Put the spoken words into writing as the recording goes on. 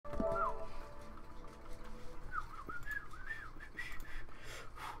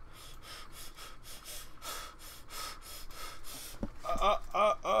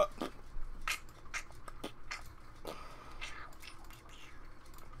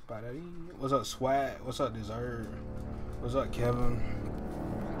What's up, Swag? What's up, Deserve? What's up, Kevin?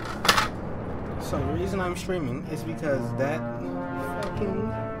 So the reason I'm streaming is because that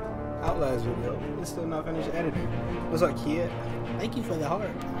fucking Outlast video is still not finished editing. What's up, kid? Thank you for the heart.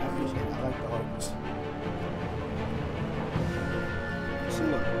 I appreciate it. I like the hearts. So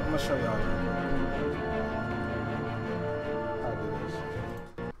look, I'm gonna show y'all real quick how to do this.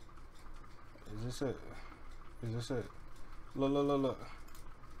 Is this it? Is this it? Look, look, look, look.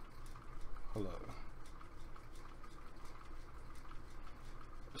 Hold up.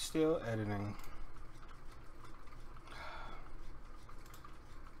 Still editing.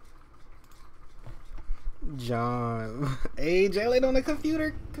 John. Hey, Jalen on the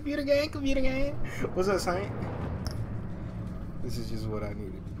computer game. What's up, Saint? This is just what I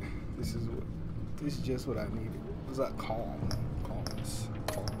needed. This is just what I needed. What's up, calmness.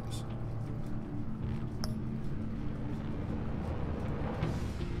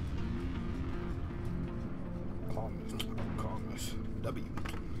 W.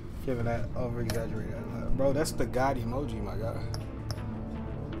 Giving that over exaggerated. Bro, that's the God emoji, my guy.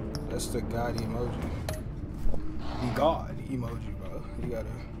 That's the God emoji. The God emoji, bro. You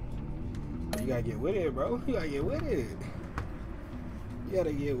gotta get with it, bro. You gotta get with it. You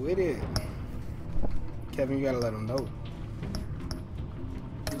gotta get with it. Kevin, you gotta let him know.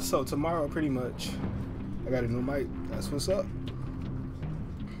 So tomorrow, pretty much, I got a new mic. That's what's up.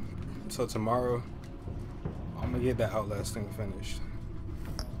 So tomorrow, I'm gonna get that Outlast thing finished.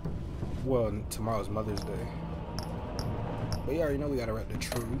 Well, tomorrow's Mother's Day. But you already know we gotta rep the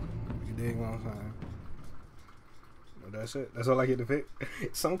true. You dig what I'm saying? But that's it. That's all I get to pick.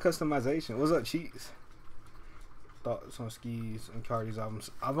 Some customization. What's up, Cheats? Thoughts on Skis and Cardi's albums.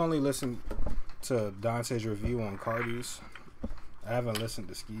 I've only listened to Dante's review on Cardi's. I haven't listened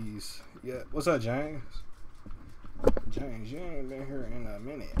to Skis yet. What's up, James? James, you ain't been here in a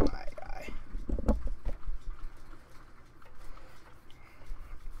minute, my guy.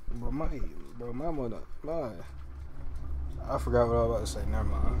 Bro, my mother, I forgot what I was about to say. Never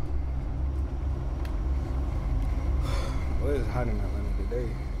mind. Well, it's hot in Atlanta today.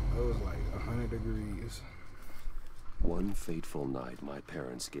 It was like 100 degrees. One fateful night, my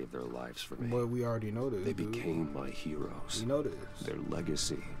parents gave their lives for me. But we already know this. They became my heroes. We know this. Their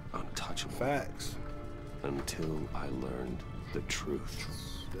legacy untouchable. Facts. Until I learned the truth.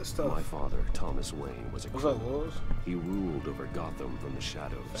 That's tough. My father, Thomas Wayne, was a criminal. What's up, Wolves? He ruled over Gotham from the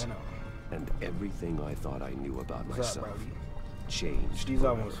shadows. And everything I thought I knew about myself changed. These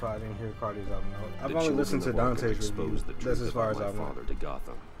albums fire. I didn't hear Cardi's album. I've only listened to Dante's reviews. That's as far as I know. My father to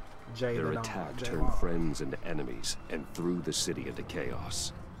Gotham. Their attack turned friends into enemies and threw the city into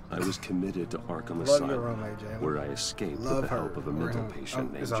chaos. I was committed to Arkham Asylum, where I escaped with the help of a mental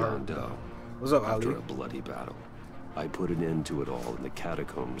patient named John Doe. What's up, After a bloody battle, I put an end to it all in the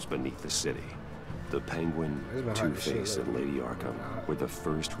catacombs beneath the city. The Penguin, Two-Face, and Lady Arkham were the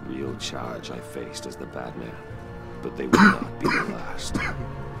first real challenge I faced as the Batman. But they would not be the last.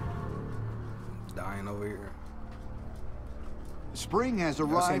 Dying over here. Spring has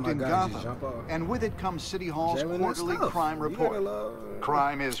arrived in Gotham, and with it comes City Hall's quarterly crime report.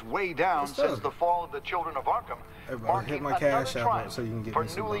 Crime is way down since the fall of the Children of Arkham, marking another triumph for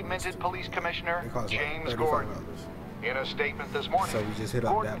newly minted police commissioner James Gordon. In a statement this morning,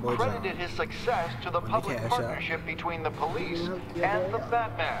 Gordon credited his success to the public partnership between the police and the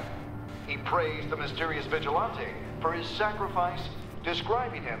Batman. He praised the mysterious vigilante for his sacrifice,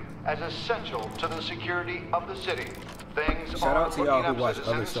 describing him as essential to the security of the city. Things Shout out to y'all who watch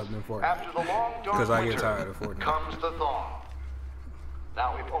citizens. other stuff than Fortnite. After the long dark because I get winter tired of Fortnite. Comes the thaw.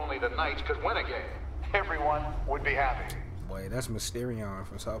 Now, if only the Knights could win a game, everyone would be happy. Boy, that's Mysterion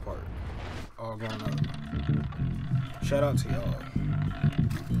from South Park. All grown up. Shout out to y'all.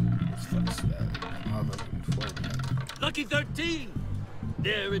 Lucky 13!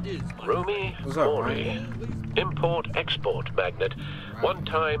 There it is. Rumi Mori, import-export magnate,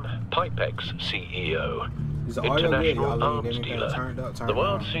 one-time Pipex CEO, international arms dealer. The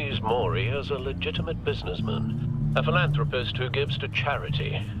world sees Mori as a legitimate businessman, a philanthropist who gives to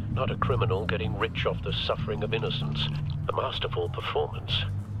charity, not a criminal getting rich off the suffering of innocence. A masterful performance.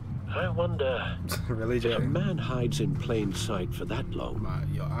 I wonder, if a man hides in plain sight for that long,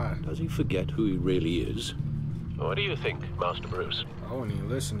 does he forget who he really is? What do you think, Master Bruce? I wasn't even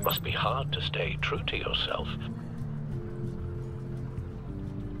listening. Must be hard to stay true to yourself.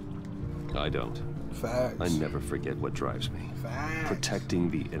 I don't. Facts. I never forget what drives me. Facts. Protecting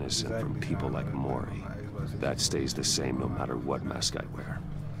the innocent from people like Mori. That stays the same no matter what mask I wear.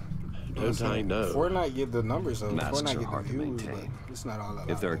 Don't I know? Fortnite get the numbers though. Masks Fortnite are get hard the to views, maintain. but it's not all that.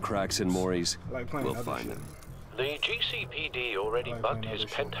 If there are cracks in Mori's, like we'll find them. The GCPD already bugged his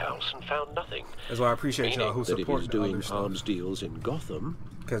penthouse and found nothing. That's why I appreciate y'all who support that if he's doing arms deals in Gotham.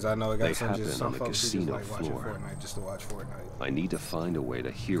 Because I know it got They some happen just on some the folks who just casino like watching floor. Fortnite just to watch Fortnite. I need to find a way to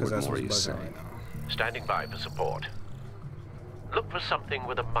hear what That's Maury what's is buzzing saying. right now. Standing by for support. Look for something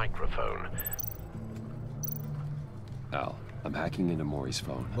with a microphone. Al, I'm hacking into Maury's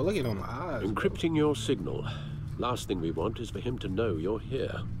phone. Well, look at him, eyes. Encrypting your signal. Last thing we want is for him to know you're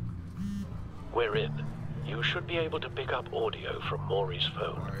here. We're in. You should be able to pick up audio from Maury's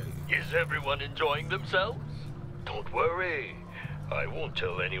phone. Is everyone enjoying themselves? Don't worry. I won't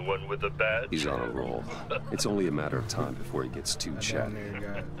tell anyone with a badge. He's on a roll. It's only a matter of time before he gets too That chatty. down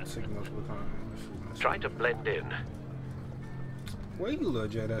there got signals behind. Try to blend in. Where you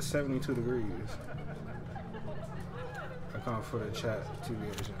look, Jay? That's 72 degrees. I can't for the chat TV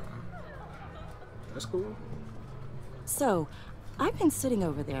now. That's cool. So, I've been sitting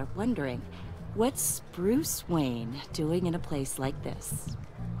over there wondering, what's Bruce Wayne doing in a place like this?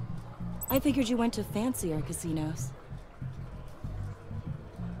 I figured you went to fancier casinos.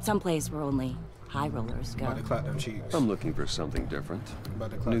 Someplace where only high rollers go. About to clap them cheeks. I'm looking for something different.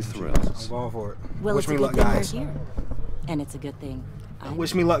 About to clap New them thrills. cheeks. I'm going for it. Well, Wish it's me a good luck, thing guys. we're here. And it's a good thing.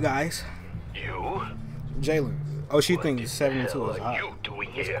 Wish me luck, guys. You? Jalen. Oh, she thinks What 72 the is hell hot. are you doing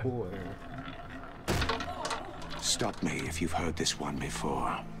That's here? cool. Yeah. Stop me if you've heard this one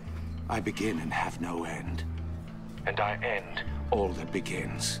before. I begin and have no end. And I end all that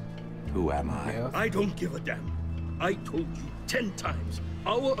begins. Who am I? Yeah. I don't give a damn. I told you 10 times.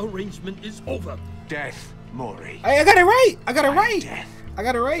 Our arrangement is over. Death, Maury. Hey, I got it right. I got it right. Death. I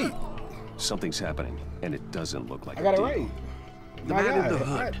got it right. Something's happening, and it doesn't look like I got a it deal. right. The My man in God. the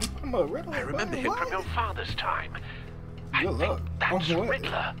hood. I'm a Riddler. I remember him from your father's time. I Good think luck. that's On what?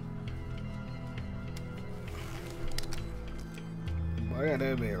 Riddler. I got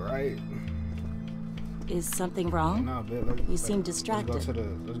that bit right. Is something wrong? Nah, bitch. You seem distracted. Let's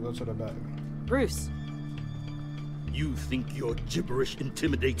go to the back. Bruce, You think your gibberish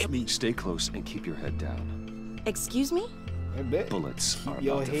intimidates me? Stay close and keep your head down. excuse me? Hey, bitch. Bullets are Keep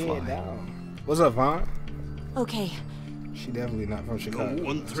your about to head fly. down. What's up, Vaughn? Okay, She definitely not from Chicago. No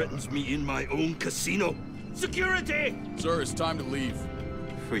one threatens me in my own casino. Security! Sir, it's time to leave.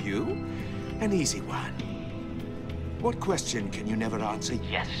 For you? An easy one. What question can you never answer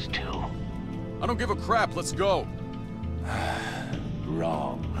yes to? I don't give a crap. Let's go.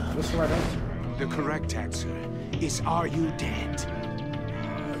 Wrong. What's the right answer? The correct answer is, are you dead?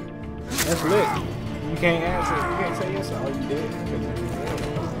 That's lit. You can't answer. You can't say yes. Are you dead? Are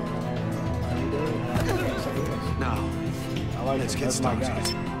you dead? You can't say yes. Now, I like let's it. get That's my guy.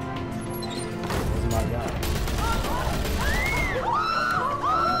 started. That's my guy.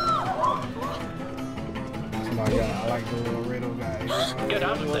 That's my guy. I like the little riddle guy. Get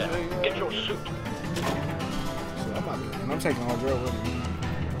out of there. Get your suit. I'm taking my girl with me.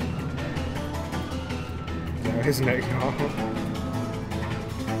 Yeah, his neck off.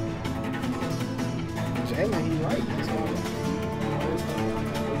 Jalen, he right. That's all.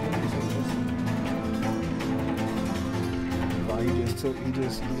 He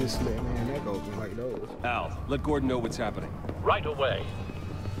just slit man neck open like those. Al, let Gordon know what's happening. Right away.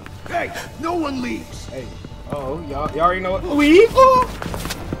 Hey, no one leaves. Hey, y'all already know what we. Oh.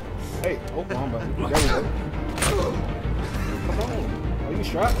 Hey, I'm about to. There we go. Come on. Are you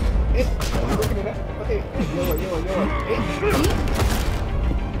strapped? Hey, are you looking at that? Okay. Yo. Hey.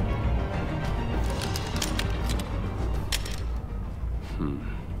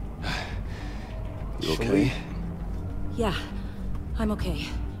 You okay? yeah, I'm okay.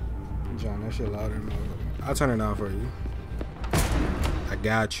 John, that shit louder, man. I'll turn it down for you. I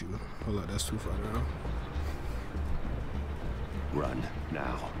got you. Hold up, that's too far down. Run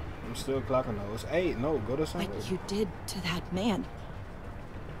now. I'm still clocking those. Hey, no, go to somewhere. What you did to that man,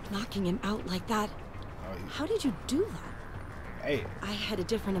 knocking him out like that. How did you do that? Hey. I had a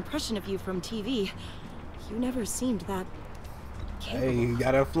different impression of you from TV. You never seemed that capable. Hey, you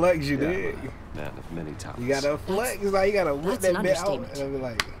gotta flex, you did. Man of many talents. You gotta flex, like you gotta whip that's that an bit out understatement. and be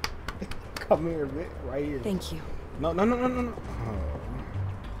like, come here, bit, right here. Thank you. No. Oh.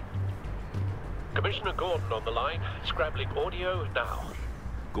 Commissioner Gordon on the line. Scrabbling audio now.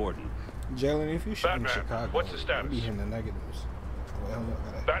 Gordon. Jalen, if you shoot in Batman, Chicago, what's the status? I'll be hitting the negatives. Wait, hold up,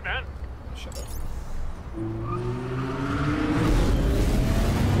 gotta- Batman? Shut up.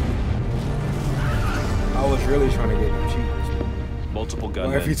 I was really trying to get them cheats. Multiple Well,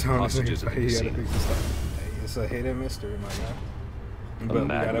 gunmen, every time hostages at the you gotta casino. fix the stuff. Hey, it's a hidden mystery, my guy. But we gotta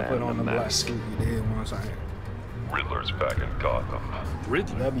madman put in on a the black mask. suit. You did once I Riddler's back in Gotham.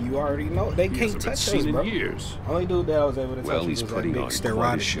 Riddler? W, you already know. They He can't hasn't been touch us, seen bro. in years. Only dude that I was able to touch Well, was he's that putting big on quite a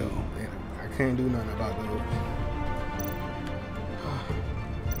steroid show. dude. I couldn't do nothing about those.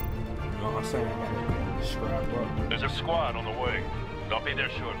 I'm saying? I gotta scrap up. There's a squad on the way. I'll be there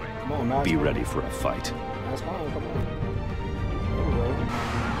shortly. Come on, man. Be ready for a fight. That's fine, come on. There we go.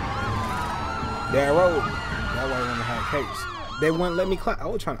 That road. That way when they had cakes. They wouldn't let me clap.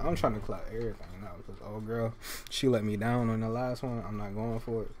 I'm trying to clap everything now because old girl, she let me down on the last one. I'm not going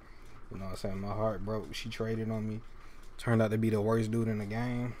for it. You know what I'm saying? My heart broke. She traded on me. Turned out to be the worst dude in the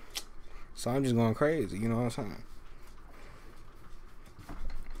game. So I'm just going crazy, you know what I'm saying?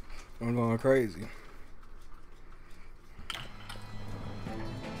 I'm going crazy.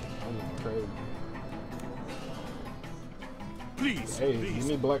 I'm going crazy. Please, hey, please. Give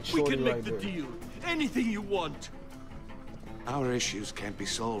me Black Shorty we can make right the there. deal. Anything you want. Our issues can't be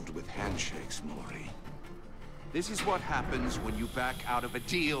solved with handshakes, Maury. This is what happens when you back out of a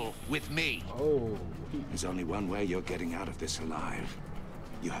deal with me. Oh. There's only one way you're getting out of this alive.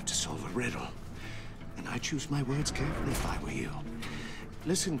 You have to solve a riddle. And I choose my words carefully if I were you.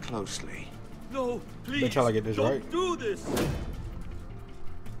 Listen closely. No, please. They try to get this don't right. do this.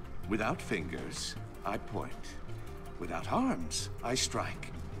 Without fingers, I point. Without arms, I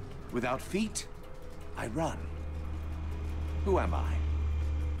strike. Without feet, I run. Who am I?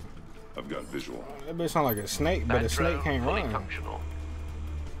 I've got visual. That bitch sound like a snake, but a snake can't run. Functional.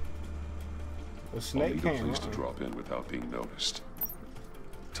 A snake can't Please run. to drop in without being noticed.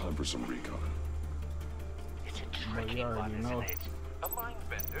 Time for some recon. It's a But tricky you already one, know. isn't it? A mind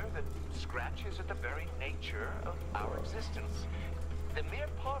bender that scratches at the very nature of our existence. The mere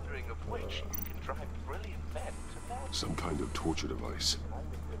pondering of which can drive brilliant men to madness. Some kind of torture device.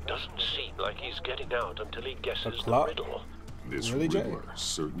 Doesn't seem like he's getting out until he guesses the clock? riddle. This Really, Jay? Riddler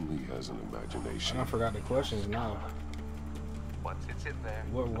certainly has an imagination. I forgot the questions now. Once it's in there,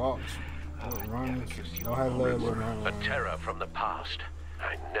 What walks? What runs? Don't have legs or A nothing. terror from the past.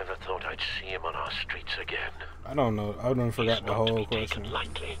 I never thought I'd see him on our streets again. I don't know. I done forgot He's the not to whole be question. taken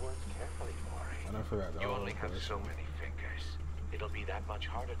lightly. carefully, Maury. I done forgot the You whole only have so question. many fingers. It'll be that much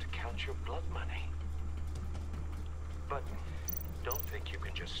harder to count your blood money. But don't think you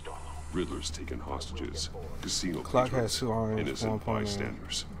can just stall. Riddler's taken hostages. Casino Clock patrons, has 2 arms, 1 innocent point.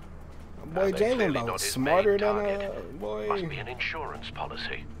 bystanders. Boy, They're Jalen clearly about not his smarter main than target. boy. Must be an insurance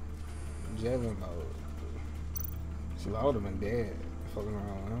policy. Jalen about. See, I would have been dead. Fucking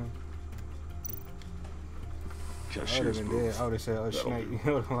around with him. I would have Cashier's been dead. booth. I would have said, "Oh, That'll snake." do.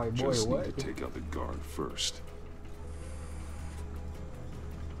 You know, like, boy, Just what? need to take out the guard first.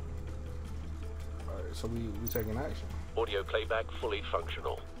 Alright, so we taking action. Audio playback fully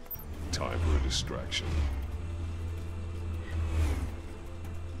functional. Time for a distraction.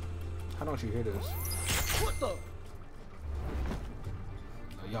 How don't you hear this? What the?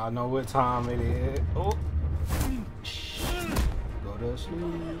 Y'all know what time it is. Oh. Go to sleep.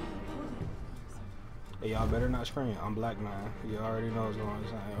 Hey, y'all better not scream. I'm BlackMan. You already know what's going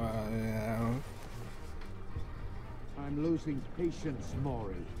on. I'm losing patience,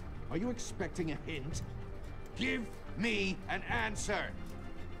 Maury. Are you expecting a hint? Give me an answer.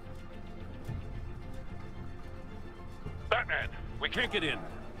 Batman, we can't get in.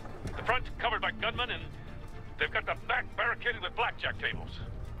 The front's covered by gunmen, and they've got the back barricaded with blackjack tables.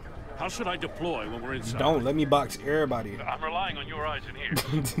 How should I deploy when we're inside? Don't let me box everybody. I'm relying on your eyes in here.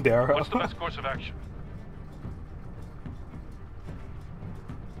 Daryl. What's the best course of action?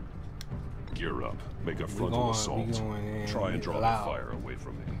 Gear up. Make a We frontal going assault. in Try and draw loud. the fire away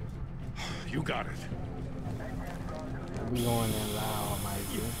from me. You got it. We going in loud,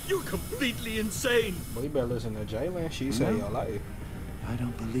 Mikey. You're completely insane. Boy, you better listen to Jalen. She saved your life. I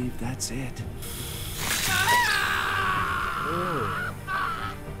don't believe that's it. Ew.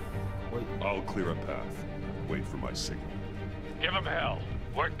 Wait. I'll clear a path. Wait for my signal. Give him hell.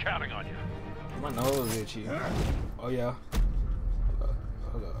 We're counting on you. My nose itchy. Oh, yeah.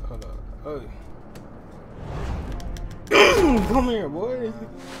 Hold up. Hey. Come here, boy.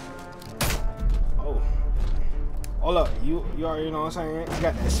 Oh. Hold up. You already know what I'm saying? You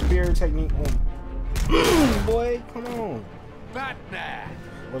got that spear technique on. Boy, come on. Batman!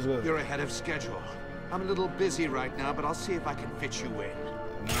 What's good? You're ahead of schedule. I'm a little busy right now, but I'll see if I can fit you in.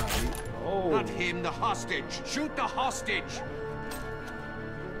 Oh. Not him, the hostage. Shoot the hostage!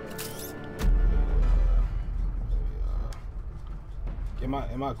 Am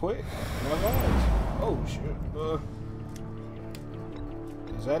I quick? Am I fast? Oh shit.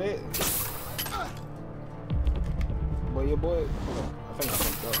 Is that it? Boy, your boy. I think I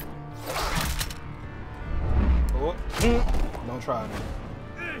fucked up. Oh, don't try that.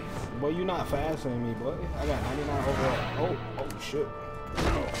 Boy, you not faster than me, boy. I got 99 overall. Oh shit.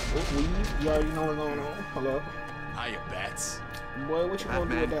 Oh, weed. You already know what's going on. Hello. Hiya, Bats. Boy, what you gonna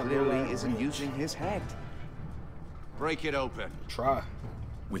do with that little clearly ass isn't wrench? using his head. Break it open. Try.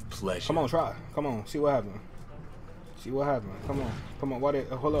 With pleasure. Come on, try. Come on, see what happened. See what happened. Come on. Come on. Why did?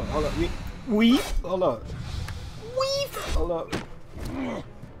 Hold up. Hold up. Weep. Hold up. Weep. Hold up. Get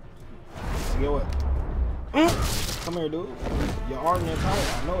what? Come here, dude. Your arm ain't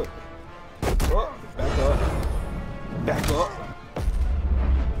tight. I know it. Oh, back up. Back up.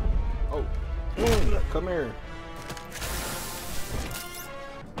 Oh. Come here.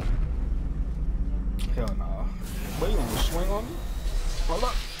 Hell no. What, you gonna swing on me? Hold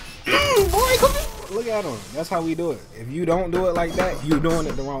up. Boy, come here. Look at him. That's how we do it. If you don't do it like that, you're doing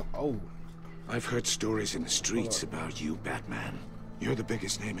it the wrong. Oh. I've heard stories in the streets about you, Batman. You're the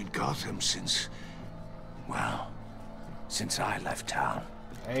biggest name in Gotham since, well, since I left town.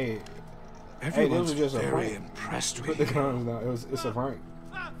 Hey. Everyone's this was just a very prank. impressed Put with the you. guns down. It's a prank.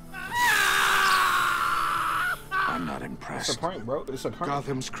 I'm not impressed. It's a prank, bro. It's a prank.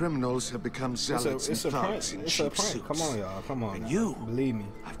 Gotham's criminals have become zealots and thugs in cheap suits. Come on, y'all. Come on. And now. you, believe me.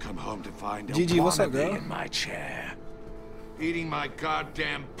 I've come home to find a Gigi, what's up, wannabe girl? in my chair. Eating my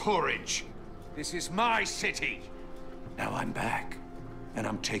goddamn porridge. This is my city. Now I'm back, and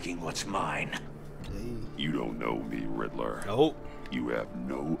I'm taking what's mine. You don't know me, Riddler. Nope. You have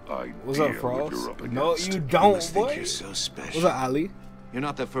no idea What's up, what Frost? you're up against. No, you You don't, must boy. think you're so special. What's up, Ali? You're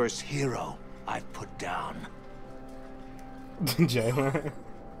not the first hero I've put down. Jalen.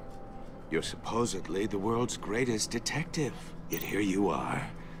 You're supposedly the world's greatest detective. Yet here you are,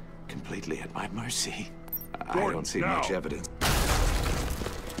 completely at my mercy. I don't see much evidence.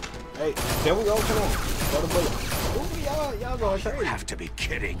 Hey, there we go. Come on. Go to bullet. Ooh, y'all going You crazy. have to be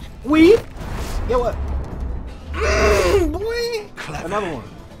kidding. Weep. Get what? Boy. Clever. Another one.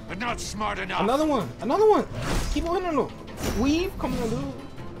 But not smart enough. Another one. Another one. Keep on hitting them. Weave. Come on, dude.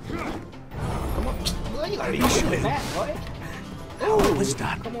 Come on. Boy, you gotta be shooting that, boy. How it was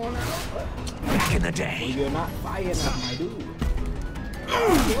done Come on now. back in the Well, day. you're not firing at my dude.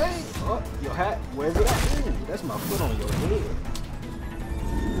 Oh, your hat. Where's it at? Ooh, that's my foot on your head.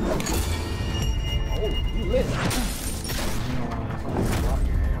 Oh, you lit.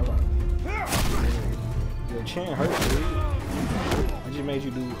 Your chin hurts, dude. I just made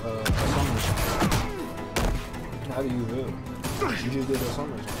you do a summer shot. How do you feel? You just did a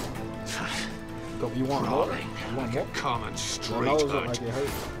summer shot. You want more? You want more? Common Your street nose look hood. like it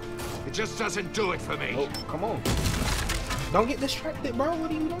hurts. It just doesn't do it for me. Oh, come on. Don't get distracted, bro.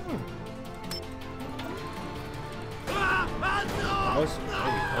 What are you doing? That's,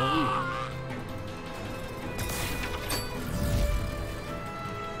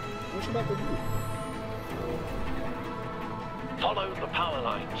 what you about to do? Follow the power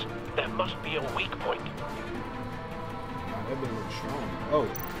lines. There must be a weak point. Nah, that bitch looks strong. Oh.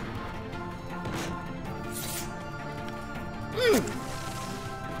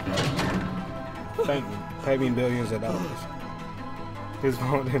 Thank you. Pay me billions of dollars. His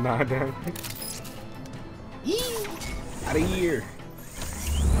phone did not damn. Out of here.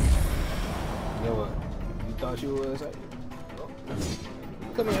 You know what? You thought you was like, oh.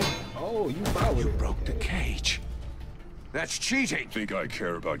 Come here. Oh, you followed You it. broke the cage. That's cheating. Think I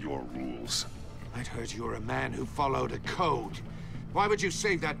care about your rules? I'd heard you were a man who followed a code. Why would you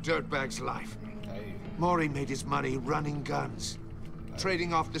save that dirtbag's life? Hey. Maury made his money running guns,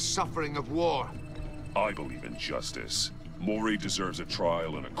 trading off the suffering of war. I believe in justice. Maury deserves a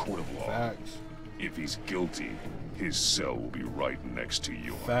trial in a court of law. Facts. If he's guilty, his cell will be right next to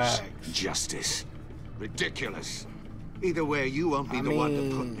yours. Facts. Justice. Ridiculous. Either way, you won't be the one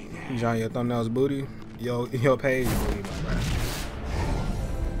to put me there. You on your thumbnail's booty? Your page booty, my man.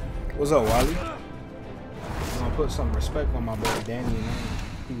 What's up, Wally? I'm gonna put some respect on my boy Danny, man.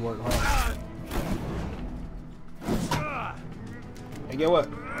 He worked hard. Hey, get what?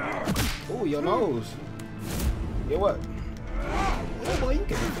 Ooh, your nose. Get what? Oh, boy, you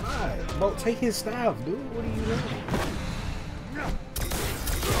can fly. Bro, take his staff, dude. What are you doing?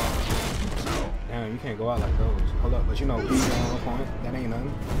 Damn, you can't go out like those. Hold up, but you know, we on point. That ain't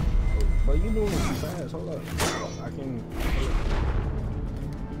nothing. But you moving too fast. Hold up. I can.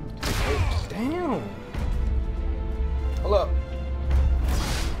 Oh, damn. Hold up.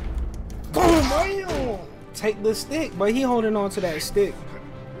 Boom, bam. Take the stick, but he holding on to that stick.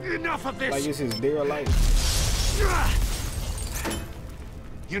 Enough of this. Like it's his dear life.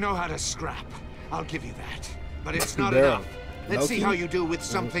 You know how to scrap. I'll give you that. But it's not Barely. enough. Let's see Loki? how you do with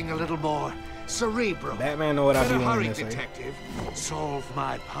something a little more cerebral. Batman know what I be Better hurry, wanting to say. detective. Solve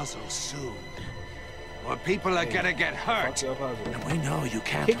my puzzle soon. Or people are gonna get hurt. Fuck your puzzle. And we know you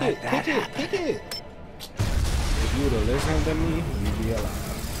can't Kick let it, that kick it, happen. kick it. If you would have listened to me, you'd be alive.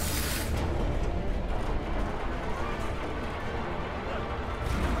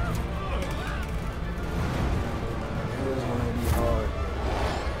 This is gonna be hard.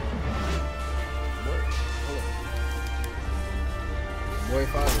 away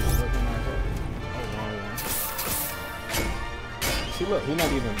followers. Oh, wrong one. See, look, he's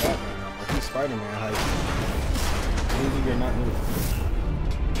not even Batman no more. He's Spider-Man height. Lazy, you're not new.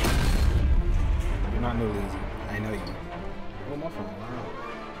 You're not new, Lazy. I know you. Oh, my phone. Wow.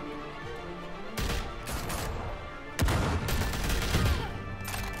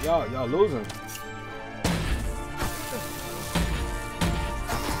 Y'all losing.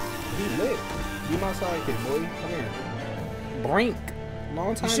 He lit. You my sidekick, boy. Come here. Brink.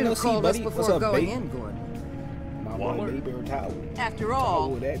 Long time no see, buddy. What's up, baby? In, Gordon. My boy, baby, or towel. After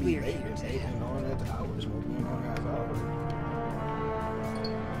all, we're here today. On that tower, smoking on that tower.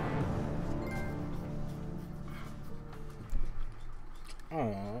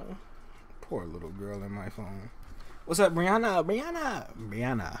 Aww. Poor little girl in my phone. What's up, Brianna?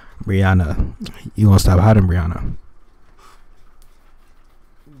 Brianna. You gonna stop hiding, Brianna?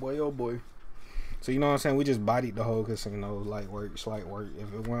 Boy, oh boy. So you know what I'm saying? We just bodied the whole casino. Light work, slight work.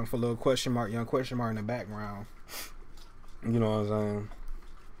 If it weren't for a little question mark, young question mark in the background, you know what I'm saying?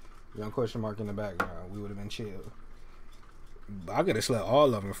 Young question mark in the background, we would have been chill. But I could have slept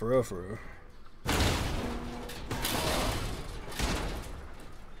all of them for real, for real.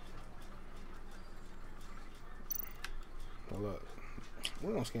 Well, look,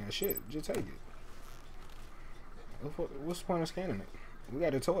 we don't scan shit. Just take it. What's the point of scanning it? We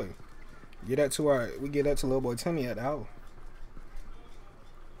got a toy. We get that to little boy Timmy at the house.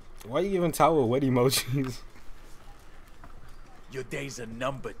 Why you giving Tower wet emojis? Your days are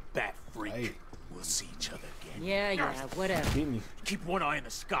numbered, bat freak. Hey. We'll see each other again. Yeah, whatever. Keep one eye in the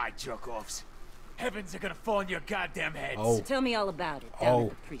sky, jerk-offs. Heavens are gonna fall on your goddamn heads. Oh. So tell me all about it down at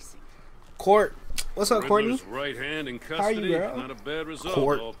the precinct. Court. What's up, Courtney? Right hand in custody. How are you, girl? Not a bad result,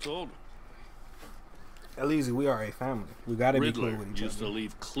 Court. all told. Elise, we are a family. We gotta be Riddler cool with each used other. to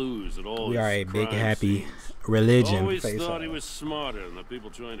leave clues at all. We are a his big, crime happy scenes. religion. Always face thought off. he was smarter than the people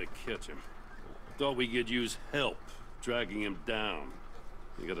trying to catch him. Thought we could use help dragging him down.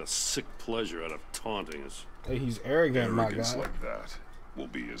 He got a sick pleasure out of taunting us. Hey, he's arrogant, my Arrogance guy. like that will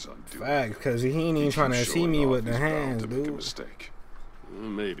be his undoing. Facts, because he ain't even trying to see me with the hands, Make a dude. mistake.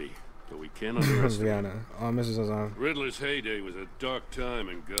 Maybe, but we can't underestimate. Rihanna. Oh, Mrs. Azan. Riddler's heyday was a dark time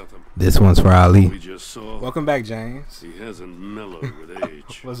in Gotham. This one's for Ali. We just saw. Welcome back, James. He hasn't mellowed with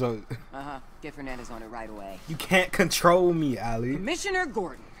age. What's up? Get Fernandez on it right away. You can't control me, Ali. Commissioner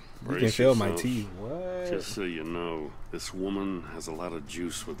Gordon. You can feel my teeth. What? Just so you know, this woman has a lot of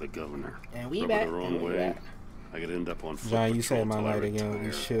juice with the governor. And we Rub back. it the wrong way, I could end up on foot John, you patrol saved my till I night again with retire.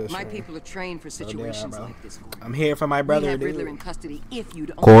 these chills. My people are trained for situations like this, Gordon. I'm here for my brother, We have dude. Riddler in custody if you'd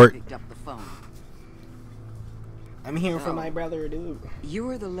only Court. picked up the phone. I'm here for my brother, dude.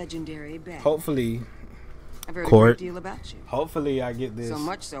 You're the legendary Bat. Hopefully, I've heard Court. a great deal about you. Hopefully, I get this. So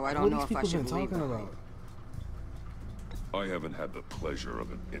much so, I don't What know these if I people should been believe talking it. about? I haven't had the pleasure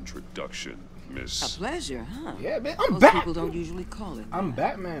of an introduction, Miss. A pleasure, huh? Yeah, bitch. I'm Most back. people don't usually call it. I'm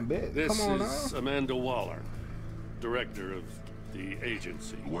Batman, bitch. This Come on is now. Amanda Waller, director of the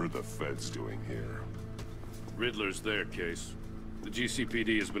agency. What are the feds doing here? Riddler's their case. The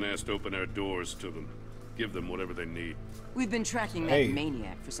GCPD has been asked to open our doors to them. Give them whatever they need. We've been tracking that Hey,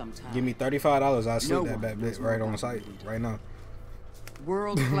 maniac for some time. Give me $35. I'll sleep No that one bad knows bitch more right on about site right now.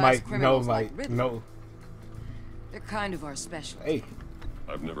 World-class Mike, no, criminals Mike, like Riddler. no. They're kind of our specialty. Hey,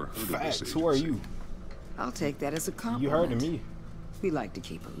 I've never heard facts. of this Who are agency. you? I'll take that as a compliment. You heard of me. We like to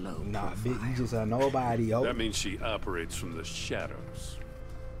keep a low Nah, profile. bitch. You just a nobody, yo. That means she operates from the shadows.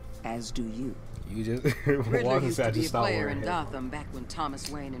 As do you. You just Riddler walk used to inside be just a stop player wearing in headphones. Gotham back when Thomas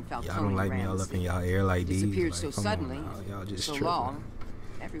Wayne and Falcone Y'all don't like me ran all the up in city. y'all ear like these. Disappeared Like, so come on suddenly, now. Y'all just so tripping. long.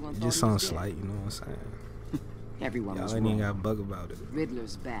 Everyone You thought just he sound was dead. slight, you know what I'm saying? Everyone was Y'all ain't even wrong. got a bug about it.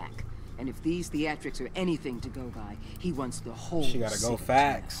 Riddler's back, and if these theatrics are anything to go by, he wants the whole. She gotta go city to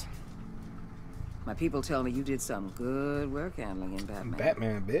facts. know. My people tell me you did some good work handling in Batman.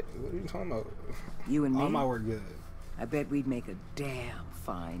 Batman, bitch. What are you talking about? You and me. All my work good. I bet we'd make a damn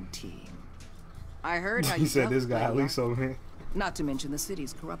fine team. I heard how He you said felt, this guy at player. least so man. Not to mention the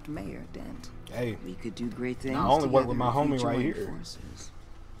city's corrupt mayor, Dent. Hey, We could do great things. I only work with together my if we homie right joined here. forces.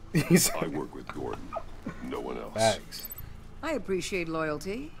 He said I work with Gordon. No one else. facts. I appreciate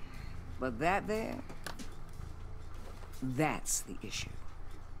loyalty, but that's the issue.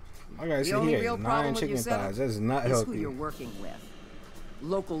 I gotta The see only here. real 9 problem with chicken your setup thighs. That's not is who healthy. you're working with.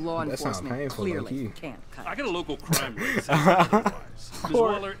 Local law That sounds enforcement painful, clearly low-key. can't cut I it. got a local crime rate. Says otherwise. Ms.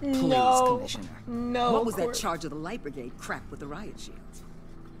 Waller, Please, Commissioner. No. What was that charge of the Light Brigade crap with the riot shields?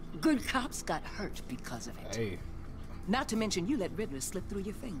 Good cops got hurt because of it. Hey, Not to mention you let Riddler slip through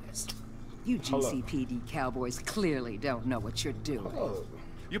your fingers. You Hold up. GCPD cowboys clearly don't know what you're doing. oh,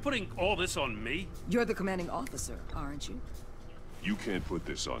 you're putting all this on me? You're the commanding officer, aren't you? You can't put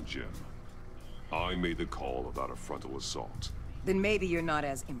this on Jim. I made the call about a frontal assault. Then maybe you're not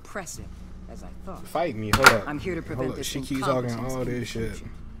as impressive as I thought. Fight me, hold up. I'm here to prevent this. She keeps talking all this shit.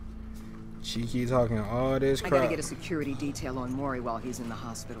 She keeps talking all this crap. I gotta get a security detail on Maury while he's in the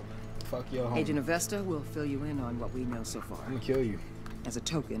hospital. Fuck your home. Agent Avesta will fill you in on what we know so far. I'm gonna kill you. As a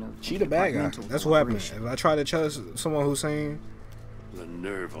token of she the bad guy. That's what happened. If I try to trust someone who's saying, the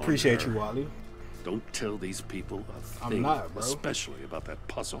nerve on appreciate her. you, Wally. Don't tell these people a thing, I'm not, bro. Especially about that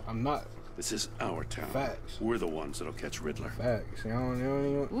puzzle. I'm not. This is our town. Facts. We're the ones that'll catch Riddler. Facts. You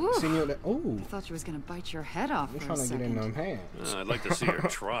don't even see me with that. Ooh. I thought you was gonna bite your head off. I'm for trying a to second. get in them hands. I'd like to see her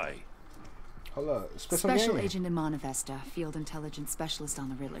try. Hold up. Special Agent Iman Avesta, Field Intelligence Specialist on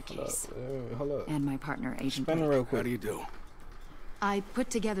the Riddler case. Hold up. And my partner, Agent Spin it real quick. How do you do? I put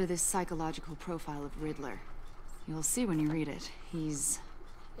together this psychological profile of Riddler. You'll see when you read it. He's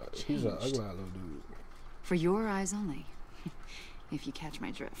an ugly little dude. For your eyes only, if you catch my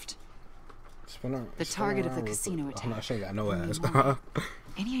drift. The target of the casino attack. I'm not sure I know ass.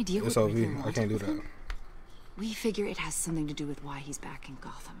 Any idea it's what OV. Riddler I can't do that. We figure it has something to do with why he's back in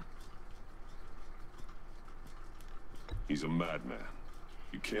Gotham. He's a madman.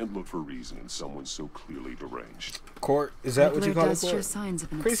 You can't look for reason in someone so clearly deranged. Court? Is that what you call it? Riddler does show signs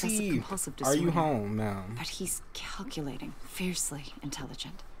of an excessive compulsive disorder. Are you home now? But he's calculating, fiercely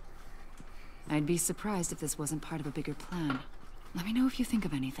intelligent. I'd be surprised if this wasn't part of a bigger plan. Let me know if you think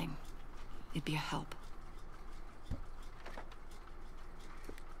of anything. It'd be a help.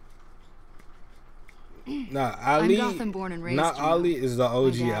 Nah, Ali. I'm Gotham born and raised. Not Ali is the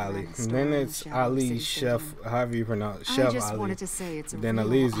OG Ali. Then it's Ali Chef, however you pronounce Chef Ali. I just wanted to say it's a then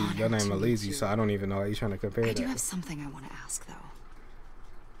Alizi, your name Alizi, so I don't even know how you're trying to compare that. I do have something I want to ask though.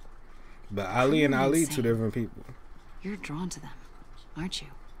 But Ali and Ali, two different people. You're drawn to them, aren't you?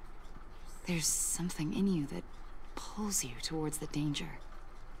 There's something in you that pulls you towards the danger,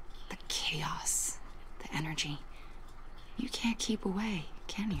 the chaos, the energy. You can't keep away,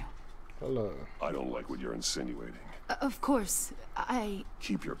 can you? Hello. I don't like what you're insinuating. Of course, I...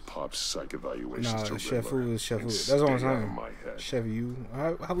 Keep your pop psych evaluations to Chef Riddler. Fu is Chef Fu. That's what I'm saying. Chef you.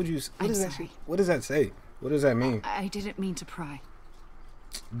 How would you... What does that say? What does that mean? I didn't mean to pry.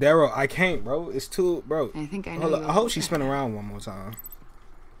 Daryl, I can't, bro. It's too... Bro. I think I know. I hope she spin around one more time.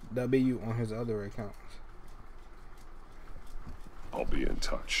 W on his other accounts. I'll be in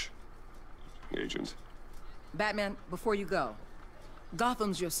touch. Agent. Batman, before you go,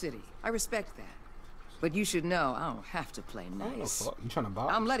 Gotham's your city. I respect that. But you should know I don't have to play nice. You trying to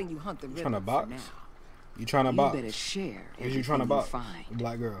box? I'm letting you hunt the Riddler trying to box? for now. You trying to box? You better share. Is you trying to box?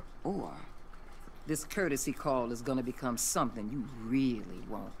 Black girl. Or this courtesy call is gonna become something you really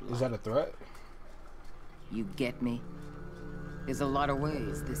won't like. Is that a threat? You get me? There's a lot of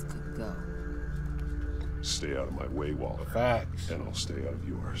ways this could go. Stay out of my way, Waller. Facts. And I'll stay out of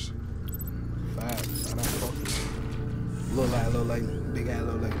yours. Facts. I don't fuck with you. Little lady. Big ass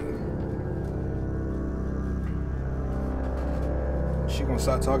little lady. She gonna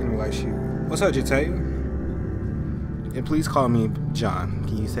stop talking to me like she... What's up, Jate? And please call me John.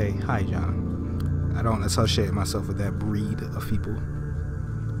 Can you say, hi, John? I don't associate myself with that breed of people.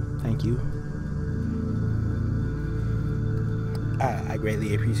 Thank you. I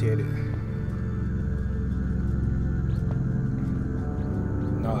greatly appreciate it.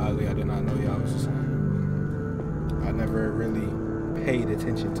 No, Ali, I did not know y'all was the same. I never really paid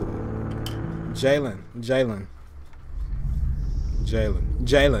attention to it. Jalen.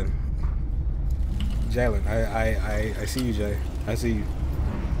 I see you, Jay. I see you.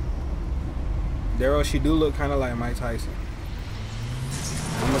 Daryl, she do look kind of like Mike Tyson.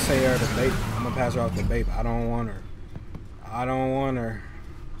 I'm gonna say her the bait. I'm gonna pass her off the bait. I don't want her.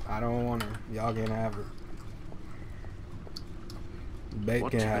 Y'all can have her. Bait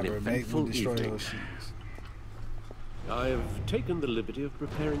can have her. Bait will destroy those sheets. I have taken the liberty of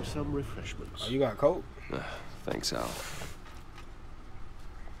preparing some refreshments. Oh, you got Coke? Thanks, Al.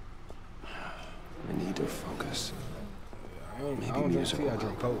 I need to focus. I don't drink tea, I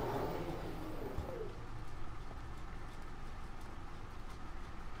drink Coke.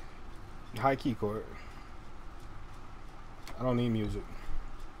 High key court. I don't need music.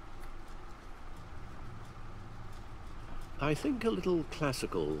 I think a little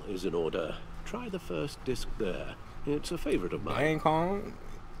classical is in order. Try the first disc there. It's a favorite of mine. Dang, Con.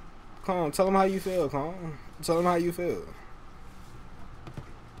 Tell them how you feel, Con. Tell them how you feel.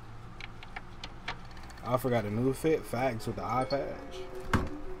 I forgot a new fit. Facts with the eye patch.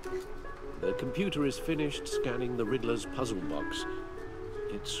 The computer is finished scanning the Riddler's puzzle box.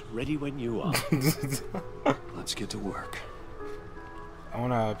 It's ready when you are. Let's get to work. I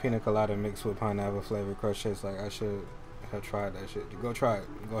want a pina colada mixed with pineapple flavored crushed tastes like I should have tried that shit. Go try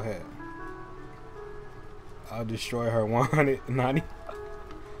it. Go ahead. I'll destroy her 190.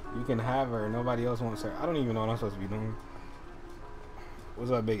 You can have her. Nobody else wants her. I don't even know what I'm supposed to be doing.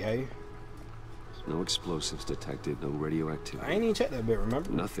 What's up, Big A? No explosives detected, no radioactivity. I ain't even checked that bit, remember?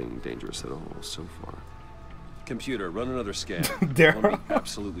 Nothing dangerous at all so far. Computer, run another scan. I'll be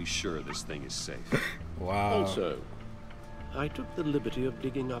absolutely sure this thing is safe. Wow. Also, I took the liberty of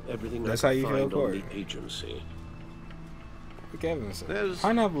digging up everything That's I how could you feel, find on Corey? the agency. There's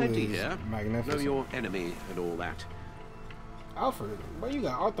Pineapple plenty is here. magnificent. Know your enemy and all that. Alfred, boy, you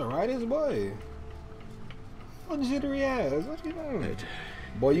got arthritis, boy. What jittery ass? What you doing?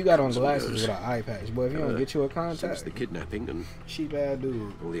 Boy, you got on glasses with an eye patch. Boy, if you don't get you a contact, Since the kidnapping and cheap ass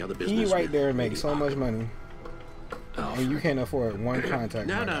dude. all the other He business. right there makes so much money, Alfred. and you can't afford one contact.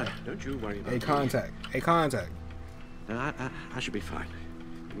 No, right no, now. don't you worry about A contact. A contact. No, I should be fine.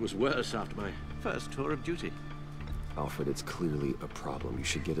 It was worse after my first tour of duty. Alfred, it's clearly a problem. You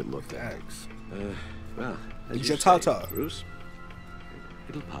should get it looked at. Well, as you Jatata. say, Bruce,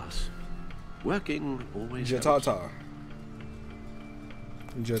 it'll pass. Working always helps. Jatata.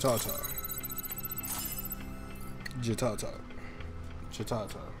 Jatata. Jatata.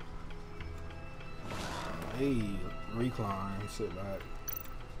 Jatata. Hey, recline, sit back.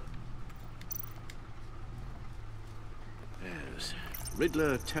 Yes.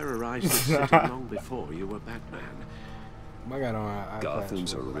 Riddler terrorized the city long before you were Batman. I got on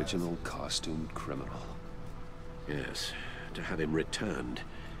Gotham's original costumed criminal. Yes. To have him returned,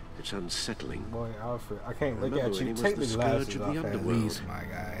 it's unsettling. Boy, Alfred, I can't look Remember at when you. he Take was the the glasses scourge of off the at underworld? least, my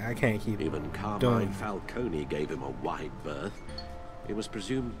guy. I can't keep Even doing Carmine Falcone gave him a wide berth. He was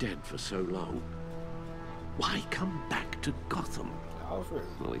presumed dead for so long. Why come back to Gotham? Alfred,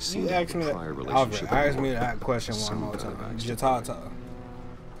 Well, he you seemed to asked have me a that. prior Alfred, relationship. ask with me Morgan. that question one Some more kind of time. accident. Jatata.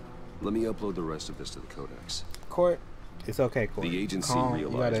 Let me upload the rest of this to the codex. Court, it's okay, Court. The agency calm,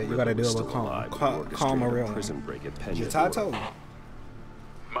 realized you gotta Riddler was deal with still calm. alive when he Calm orchestrated a real. prison break at Penn. Jatato.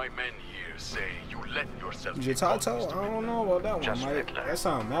 My men here say you let yourself. Jatato? I don't know about that one, Mike. That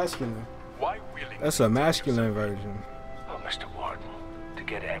sounds masculine. Why willing? That's a masculine version. Oh, Mr. Warden, to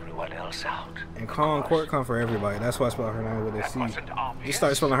get everyone else out. And calm Court come for everybody. That's why I spell her name with a C. Just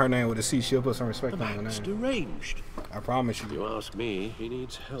start spelling her name with a C. She'll put some respect on her It's name. deranged. I promise you. If you ask me, he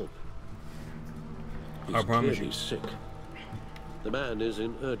needs help. He's I promise clearly you. sick. The man is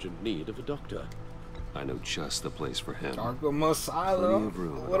in urgent need of a doctor. I know just the place for him. Arkham Asylum. Plenty of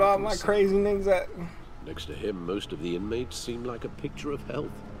room at What all Arkham my Asylum. crazy niggas at? Next to him, most of the inmates seem like a picture of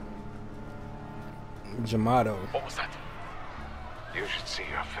health. Jamato. What was that? You should see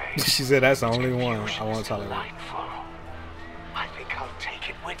your face. She said that's the only one I want to tolerate. Delightful. I think I'll take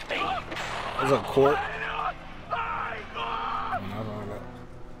it with me. What's up, Court?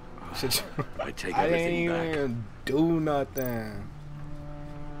 I take I everything didn't back. even do nothing.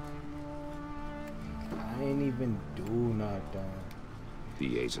 I ain't even do nothing.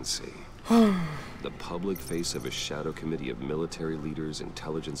 The agency. The public face of a shadow committee of military leaders,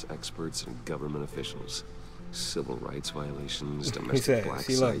 intelligence experts, and government officials. Civil rights violations, domestic said, black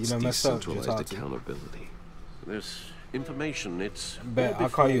 "See, look, you sites, done messed up, decentralized Jatati." accountability. There's information. It's Bet, all I'll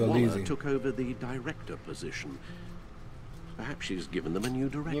call you before a Waller lazy. took over the director position. Perhaps she's given them a new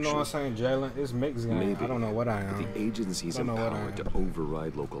direction. You know what I'm saying, Jalen? It's mixed game. Maybe. I don't know what I But am. the agency's Don't know what I empowered am. to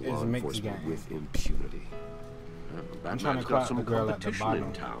override local It's law a mixed enforcement game. with impunity. I'm trying to Batman's clap got some the girl at the competition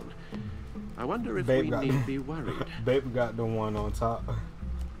in bottom. town. I wonder if Babe we got- need be worried. Babe got the one on top.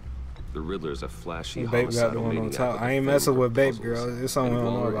 The Riddler's a flashy Babe got the homicidal one on maniac top. with I a ain't thing messing for with Babe, puzzles. girl. There's something we And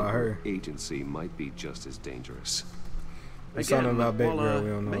don't know Waller about and her. Agency might be just as dangerous. There's something about Babe Waller girl we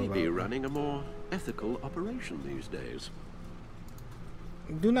don't know may be about. running a more ethical operation these days.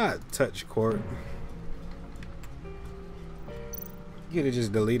 Do not touch Court. You could have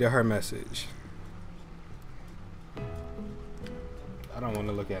just deleted her message. I don't want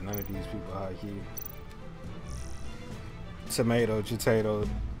to look at none of these people high key. Tomato, potato,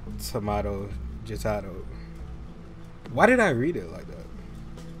 tomato, jatato. Why did I read it like that?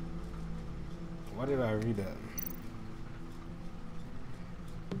 Why did I read that?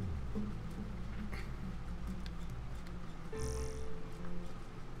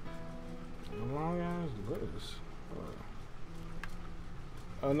 Long ass list.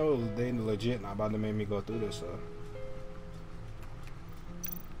 I know they legit not about to make me go through this stuff.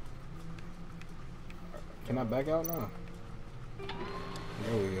 Can I back out now?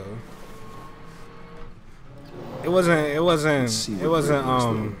 There we go. It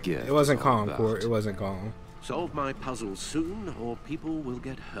wasn't calm, Court. It wasn't calm. Solve my puzzles soon, or people will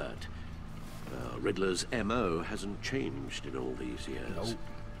get hurt. Riddler's MO hasn't changed in all these years. Nope.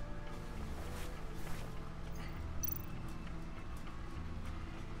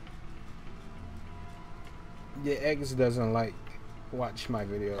 Your ex doesn't like watch my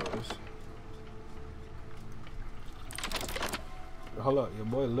videos. Hold up, your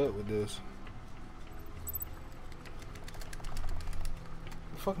boy lit with this.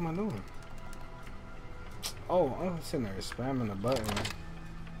 What the fuck am I doing? Oh, I'm sitting there spamming the button.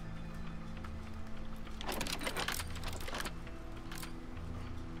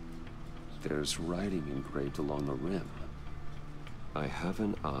 There's writing engraved along the rim. I have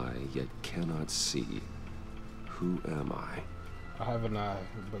an eye, yet cannot see. Who am I? I have an eye,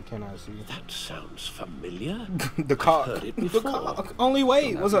 but cannot see. That sounds familiar. The cock. I've heard it before. The cock. Only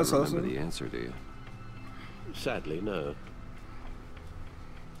wait. What's up, Sosa? Remember the answer, do you? Sadly, no.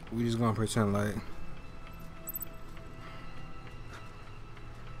 We just gonna pretend like.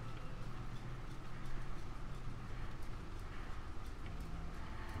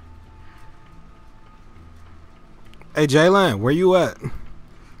 Hey, Jaylan, where you at?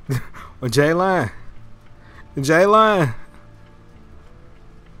 Jaylan. Jaylan.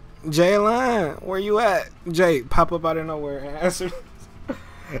 Jaylan, where you at? Jay, pop up out of nowhere and answer.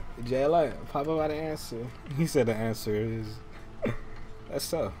 Jaylan, pop up out and answer. He said the answer is. That's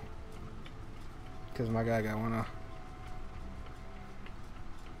tough. Because my guy got one on.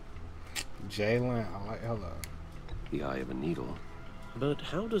 Jaylan, I like, hello. The eye of a needle. But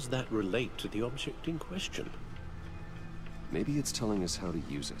how does that relate to the object in question? Maybe it's telling us how to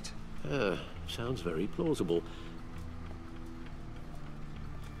use it. Sounds very plausible.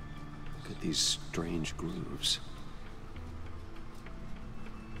 Look at these strange grooves.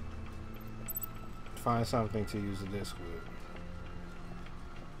 Find something to use the disc with.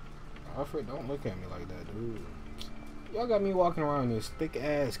 Alfred, don't look at me like that, dude. Y'all got me walking around in this thick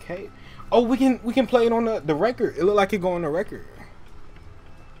ass cape. Oh, we can play it on the record. It look like it go on the record.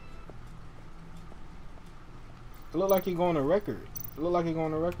 It look like it go on the record. It look like it go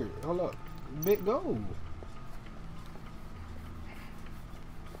on the record. Hold up. Big go.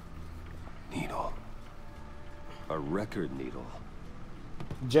 Needle. A record needle.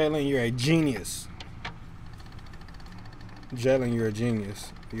 Jalen, you're a genius. Jalen, you're a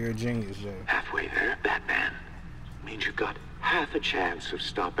genius. You're a genius, Jay. Halfway there, Batman. Means you've got half a chance of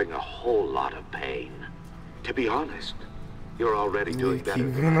stopping a whole lot of pain. To be honest, you're already doing better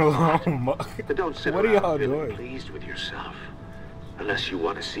than I thought. But don't sit around feeling pleased with yourself. Unless you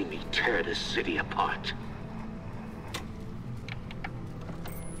want to see me tear this city apart.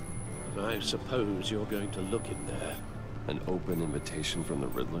 I suppose you're going to look in there. An open invitation from the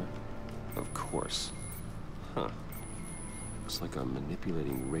Riddler? Of course. Huh. Looks like I'm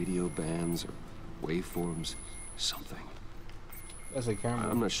manipulating radio bands or waveforms. Something. That's a camera.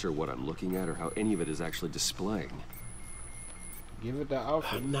 I'm not sure what I'm looking at or how any of it is actually displaying. Give it that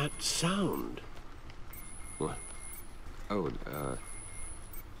outfit. And that sound. What? Oh,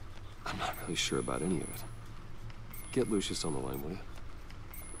 I'm not really sure about any of it. Get Lucius on the line, will you?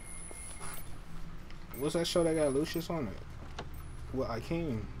 What's that show that got Lucius on it? Well,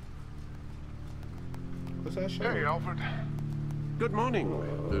 Akeem. What's that show? Hey, Alfred. Good morning,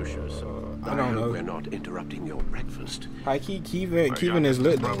 Lucius. I don't know. We're not interrupting your breakfast. Hi, Kevin is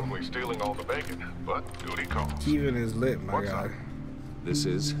lit, though. Probably stealing all the bacon, but duty calls. Kevin is lit, my guy. This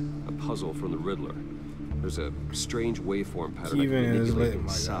is a puzzle from the Riddler. There's a strange waveform pattern Kevin is lit,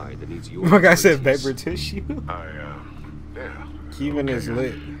 my guy. That needs your my guy said paper tissue. Yeah. Kevin is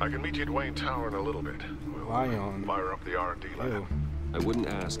lit. I can meet you at Wayne Tower in a a bit. We'll fire up the R&D lab. I wouldn't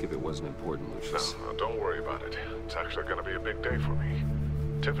ask if it wasn't important, Lucius. No, don't worry about it. It's actually going to be a big day for me.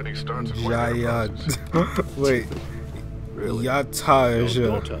 Tiffany starts at Wayne. Wait. Really?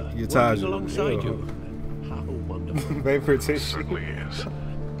 Yataja. Alongside you. How wonderful. Paper tissue. Certainly is.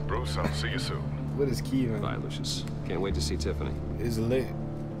 Bruce, I'll see you soon. What is Kevin? Bye, Lucius. Can't wait to see Tiffany. Is lit.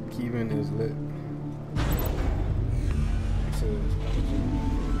 Kevin is lit.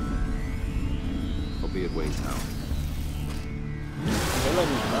 I'll be at Wayne Tower.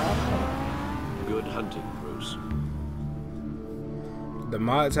 Good hunting, Bruce. The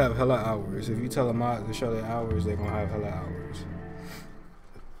mods have hella hours. If you tell a mod to show their hours, they're gonna have hella hours.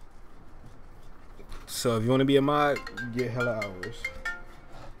 So if you want to be a mod, get hella hours.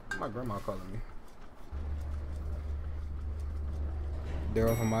 My grandma calling me.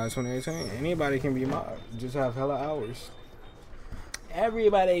 Daryl from Mod 2018. Anybody can be a mod. Just have hella hours.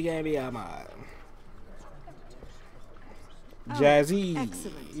 Everybody can be a mod. Jazzy.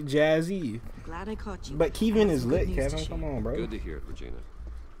 Excellent. Jazzy. Glad I caught you. But Kevin is lit, Kevin. Come on, bro. Good to hear it, Regina.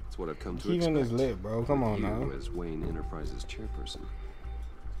 It's what I've come to Kevin expect. is lit, bro. Come on now. You as Wayne Enterprises chairperson.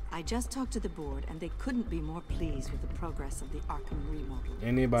 I just talked to the board, and they couldn't be more pleased with the progress of the Arkham remodel.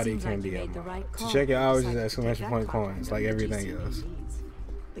 Anybody Seems can like be you a made the mod. right To call. check your hours is Decided to exclamation take point that coins, like contract everything under else. GCPD's.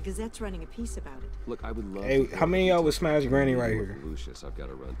 The The Gazette's running a piece about it. Look, I would love. Hey, how many of y'all would smash Granny right here? Lucius, I've got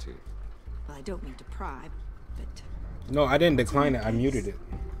to run too. Well, I don't mean to pry, but no, I didn't decline it. I muted it.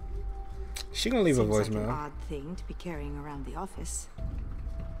 She gonna leave a voicemail. Like an odd thing to be carrying around the office.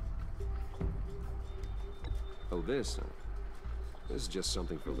 Oh, this is just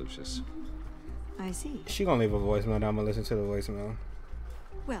something for Lucius. I see. She gonna leave a voicemail. Now I'm gonna listen to the voicemail.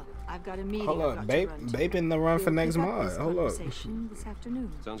 Well, I've got a meeting. Hold up, babe in the run for next month. Hold up. This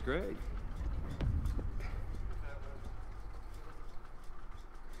afternoon. Sounds great.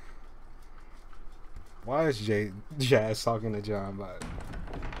 Why is Jazz talking to John about it?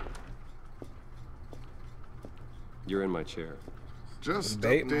 You're in my chair. Just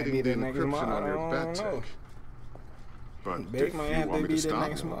Babe might be updating the the next encryption month. on your I don't know. backpack. But Babe if might you have want to me be to the stop,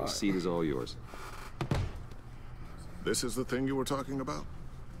 next The month. seat is all yours. this is the thing you were talking about?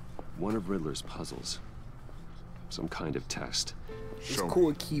 One of Riddler's puzzles. Some kind of test. It's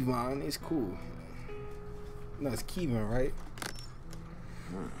cool, Kevon. It's cool. No, it's Kevon, right?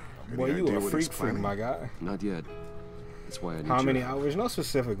 Boy, you a freak, my guy. Not yet. That's why I need How many hours? No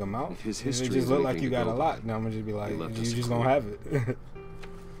specific amount. His It history just is look like anything you to got go a by. lot. Now I'm gonna just be like, left you us a just clue. don't have it.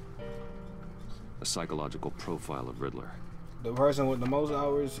 A psychological profile of Riddler. The person with the most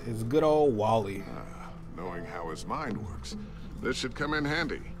hours is good old Wally. Knowing how his mind works, this should come in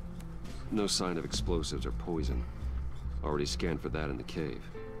handy. No sign of explosives or poison. Already scanned for that in the cave.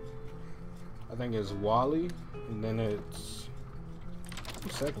 I think it's Wally, and then it's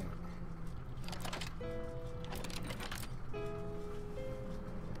who's second.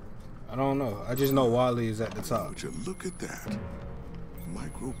 I don't know. I just know Wally is at the top. Would you look at that?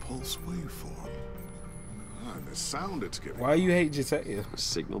 Micro-pulse waveform. And the sound it's giving. Why you hate Jataya? A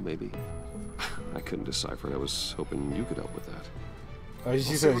signal, maybe? I couldn't decipher it. I was hoping you could help with that. Oh,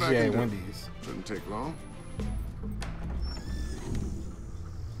 she said she ate Wendy's. Shouldn't take long.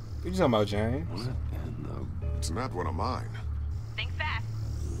 What you talking about, James? What in the... It's not one of mine. Think fast.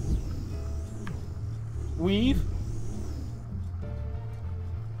 Weave?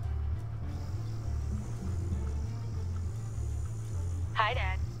 Hi,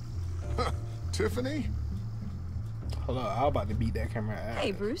 Dad. Tiffany? Hold on, I'm about to beat that camera ass.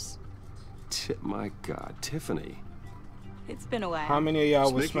 Hey, Bruce. My God, Tiffany. It's been a while. How many of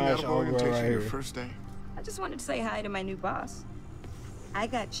y'all would Sneaking out smash of over orientation right your here? first day? I just wanted to say hi to my new boss. I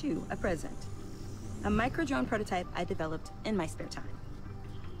got you a present. A micro-drone prototype I developed in my spare time.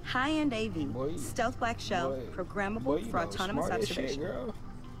 High-end AV, stealth black shell, programmable for autonomous observation. Shit, girl.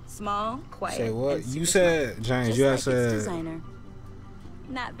 Small, quiet. Say what? and You super said, smart. James, Just you had like its said. designer.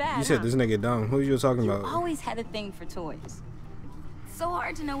 Not bad, You said huh? this nigga dumb. Who you talking You about? always had a thing for toys. So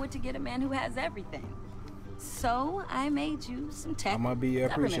hard to know what to get a man who has everything. So I made you some tech. I'm gonna be your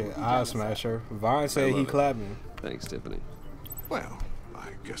government appreciate. will I'll jealous smash of. her. Vaughn said he clapping. Thanks, Tiffany. Well, I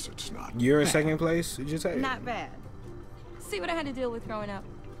guess it's not. You're in bad. second place? Did you say? Not bad. See what I had to deal with growing up?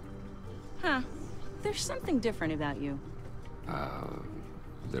 Huh. There's something different about you.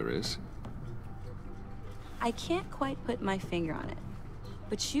 There is? I can't quite put my finger on it.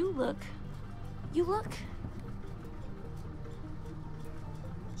 But you look...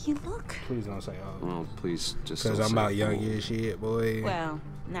 Please don't say oh. Well, please just Because don't I'm say about young fool. as shit, boy. Well,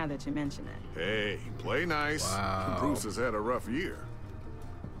 now that you mention it. Hey, play nice. Wow. Bruce has had a rough year.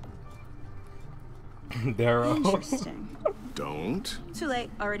 Daryl. Interesting. Don't. Too late,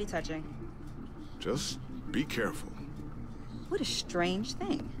 already touching. Just be careful. What a strange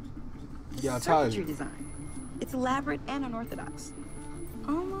thing. Yeah, Circuitry design. It's elaborate and unorthodox.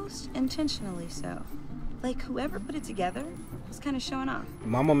 Almost intentionally so. Like whoever put it together was kind of showing off.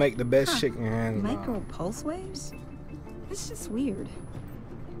 Mama make the best chicken hands. Micro pulse waves? It's just weird.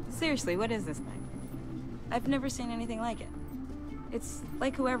 Seriously, what is this thing? I've never seen anything like it. It's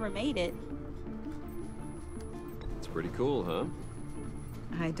like whoever made it. It's pretty cool, huh?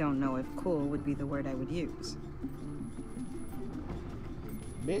 I don't know if cool would be the word I would use.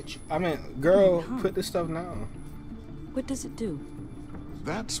 Bitch. I mean, girl, put this stuff down. What does it do?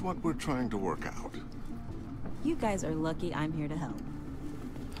 That's what we're trying to work out. You guys are lucky I'm here to help.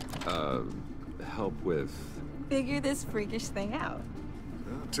 Help with... Figure this freakish thing out.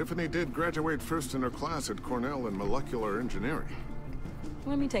 Tiffany did graduate first in her class at Cornell in molecular engineering.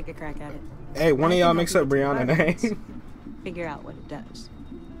 Let me take a crack at it. Hey, one of y'all mix up Brianna's name. Figure out what it does.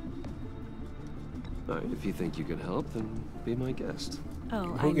 If you think you can help, then be my guest. Oh,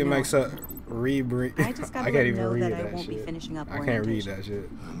 Who can mix up I just gotta I can't let even know read that that I won't shit. be finishing up I can't read orientation. that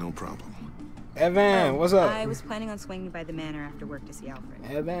shit. No problem. Evan, what's up? I was planning on swinging by the manor after work to see Alfred.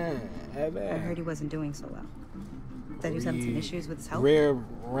 Evan. I heard he wasn't doing so well. That he was having some issues with his health. Rare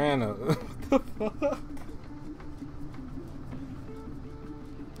Rana. What the fuck?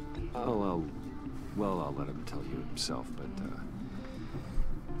 Oh, well, I'll let him tell you himself, but,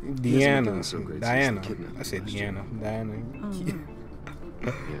 Diana. So Diana. I said Diana. Diana.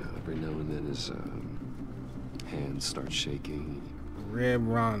 Yeah, every now and then his hands start shaking. Red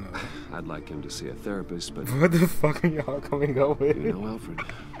Rana. I'd like him to see a therapist, but... What the fuck are y'all coming up with? You know, Alfred.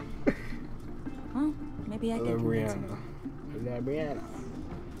 Well, maybe I can convince him. Brianna.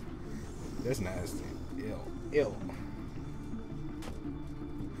 That's nasty. Ill.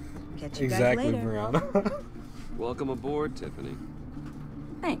 Catch you exactly, guys later. Brianna. Welcome aboard, Tiffany.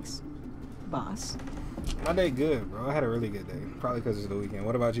 Thanks, boss. My day good, bro. I had a really good day. Probably because it's the weekend.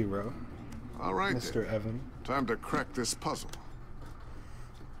 What about you, bro? All right, Mr. then. Evan. Time to crack this puzzle.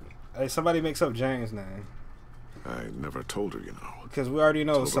 Hey, somebody mix up James' name. I never told her, you know. Because we already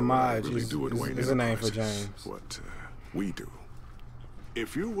know Samaj really is a name for James. What we do.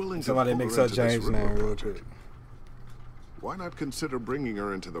 If you're willing somebody to mix up James' name real quick. Why not consider bringing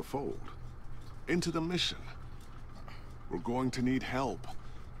her into the fold? Into the mission? We're going to need help.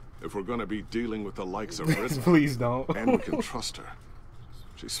 If we're going to be dealing with the likes of Riddler. Please don't. And we can trust her.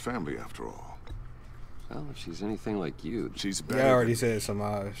 She's family after all. Well, if she's anything like you, she's better. Yeah, I already said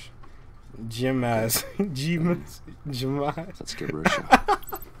Samaj. Jimas. Let's give her a shot.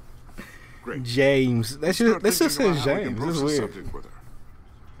 Great. James. This just says James. This is weird. With her.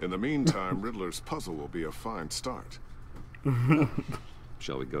 In the meantime, Riddler's puzzle will be a fine start.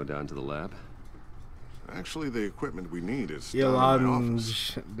 Shall we go down to the lab? Actually, the equipment we need is down in my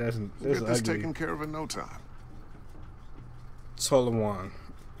office. We'll get this ugly. taken care of in no time. Solomon.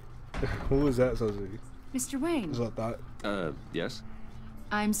 Who is that supposed to be? Mr. Wayne. That's what I thought. Yes?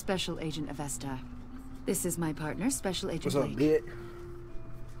 I'm Special Agent Avesta. This is my partner, Special Agent What's up, Blake.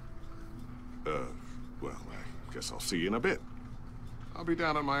 Well, I guess I'll see you in a bit. I'll be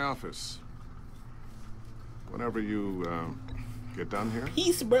down in my office. Whenever you, get done here.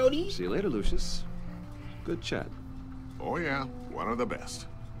 Peace, Brody. See you later, Lucius. Good chat. Oh, yeah. One of the best.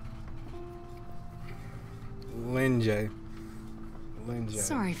 Lynn J.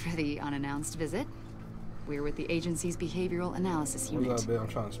 Sorry for the unannounced visit. We're with the agency's behavioral analysis unit. What's up, Bill? I'm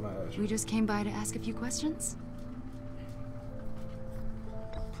trying to smash. We just came by to ask a few questions.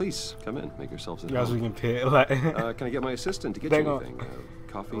 Please, come in. Make yourselves at home. We can pay. Like can I get my assistant to get you anything?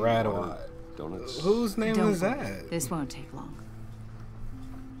 Coffee, water, donuts? Whose name Don't is worry. that? This won't take long.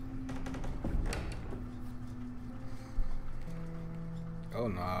 Oh,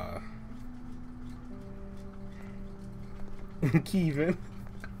 nah. Kevin.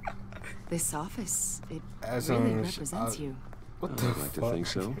 This office, it As really represents you. What the I'd like to think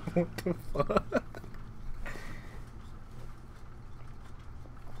so. What the fuck?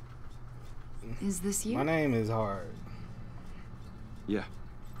 Is this you? My name is hard. Yeah.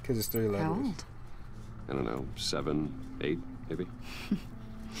 Because it's 3 letters. How old? I don't know, 7, 8, maybe.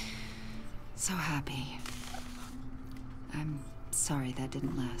 So happy. I'm sorry that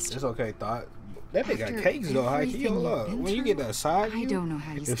didn't last. It's okay, Thought. That thing got cakes though, high key. Hold up. When you get that side, I don't know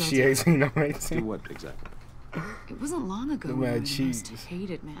how you if still she do 18 or 18. Do what exactly? It wasn't long ago when you were the most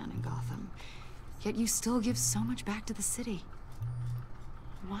hated man in Gotham. Yet you still give so much back to the city.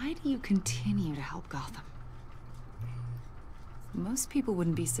 Why do you continue to help Gotham? Most people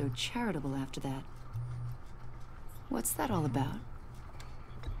wouldn't be so charitable after that. What's that all about?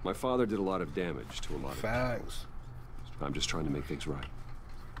 My father did a lot of damage to a lot of facts. I'm just trying to make things right.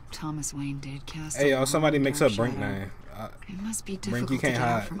 Thomas Wayne did cast. Hey, y'all, somebody mix up Brink name. It must be difficult Brink, you can't to get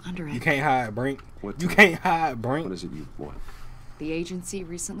out hide. from under it. You can't hide, Brink. You can't hide, Brink. What is it you want? The agency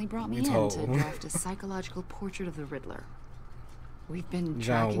recently brought me in to draft a psychological portrait of the Riddler. We've been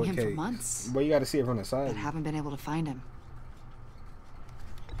tracking him for months. But you got to see it from the side. But haven't been able to find him.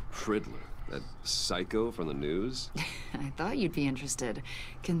 Riddler, that psycho from the news? I thought you'd be interested,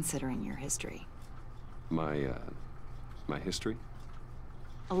 considering your history. My history?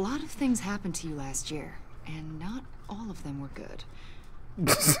 A lot of things happened to you last year, and not all of them were good.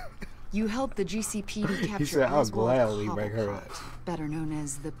 You helped the GCPD capture Oswald Cobblepot, better known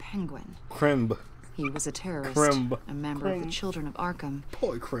as the Penguin. Crimb. He was a terrorist, a member of the Children of Arkham,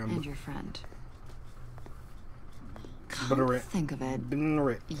 and your friend. Come to think of it,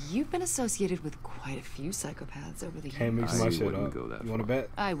 you've been associated with quite a few psychopaths over the years. Can't mix my shit up. You want to bet?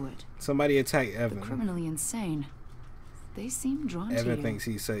 I would. Somebody attacked Evan. The criminally insane. They seem drawn to you. Evan thinks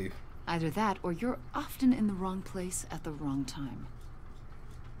he's safe. Either that, or you're often in the wrong place at the wrong time.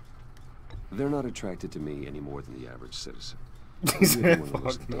 They're not attracted to me any more than the average citizen. We're one of the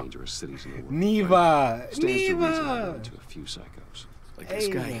most dangerous cities in the world. Neva! Stands to reason I run into a few psychos. Like this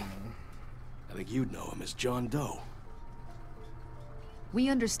guy. I think you'd know him as John Doe. We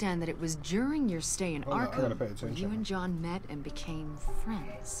understand that it was during your stay in Arkham where you and John met and became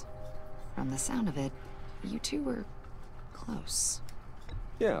friends. From the sound of it, you two were close.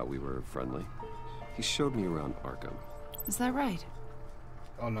 Yeah, we were friendly. He showed me around Arkham. Is that right?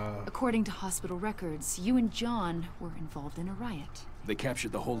 Oh no. According to hospital records, you and John were involved in a riot. They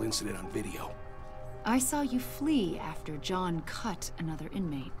captured the whole incident on video. I saw you flee after John cut another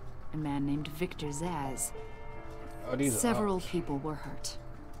inmate, a man named Victor Zsasz. Oh, Several people were hurt.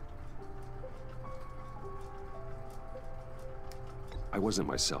 I wasn't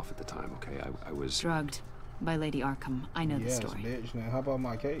myself at the time, okay? I was... drugged by Lady Arkham. I know the story. Bitch. Now, how about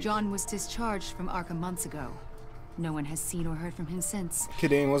my case? John was discharged from Arkham months ago. No one has seen or heard from him since.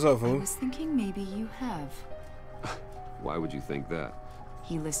 Kidding, what's up, fool? I was thinking maybe you have. Why would you think that?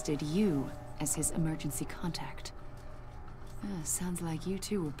 He listed you as his emergency contact. Sounds like you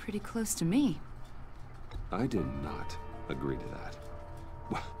two were pretty close to me. I did not agree to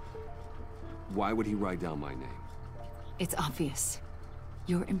that. Why would he write down my name? It's obvious.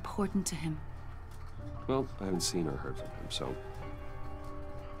 You're important to him. Well, I haven't seen or heard from him, so...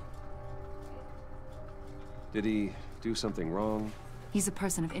 Did he do something wrong? He's a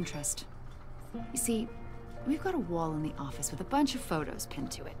person of interest. You see, we've got a wall in the office with a bunch of photos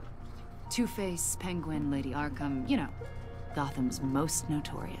pinned to it. Two-Face, Penguin, Lady Arkham, you know, Gotham's most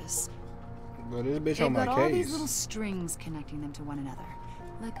notorious. But this bitch They've on my got case. All these little strings connecting them to one another,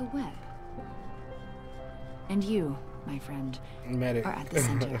 like a web. And you, my friend, are at the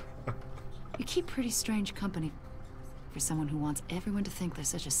center. You keep pretty strange company for someone who wants everyone to think they're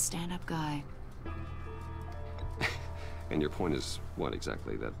such a stand-up guy. And your point is what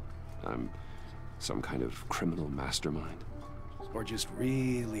exactly? That I'm some kind of criminal mastermind? Or just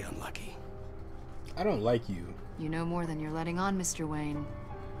really unlucky? I don't like you. You know more than you're letting on, Mr. Wayne.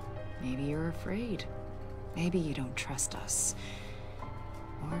 Maybe you're afraid. Maybe you don't trust us.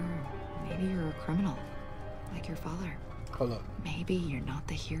 Or maybe you're a criminal, like your father. Hold up. Maybe you're not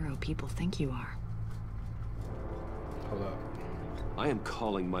the hero people think you are. Hold up. I am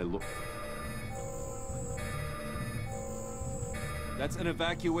calling my lord. That's an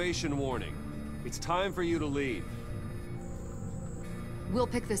evacuation warning. It's time for you to leave. We'll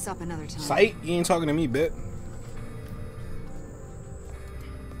pick this up another time. Sight? You ain't talking to me, bit.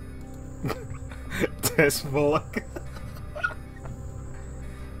 Test Bullock.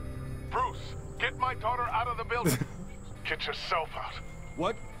 Bruce, get my daughter out of the building. Get yourself out.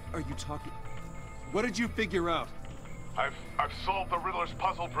 What are you talking? What did you figure out? I've solved the Riddler's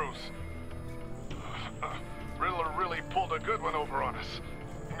puzzle, Bruce. Riddler really pulled a good one over on us.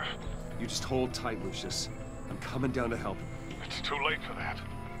 You just hold tight, Lucius. I'm coming down to help. It's too late for that.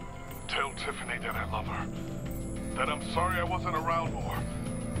 Tell Tiffany that I love her. That I'm sorry I wasn't around more.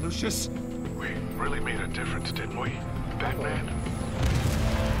 Lucius! We really made a difference, didn't we, Batman?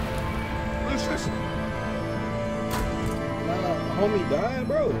 Lucius! Homie died,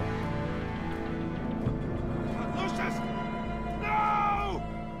 bro. Lucius! No!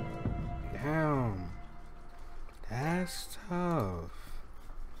 Damn. That's tough.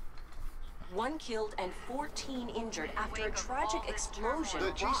 1 killed and 14 injured after a tragic explosion.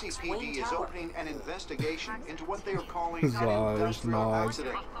 The GCPD is opening an investigation into what they are calling an Lies, industrial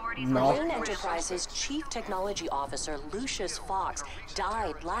accident. Wayne Enterprises Chief Technology Officer Lucius Fox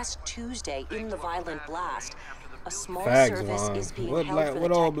died last Tuesday in the violent blast. A small service is being held for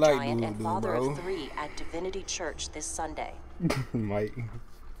the tech giant and father of 3 at Divinity Church this Sunday. Mike.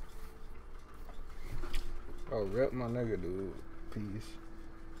 Oh, rep my nigga, dude. Peace.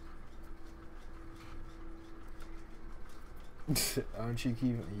 Aren't you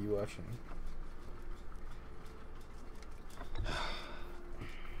keeping you watching?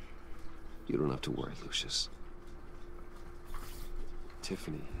 You don't have to worry, Lucius.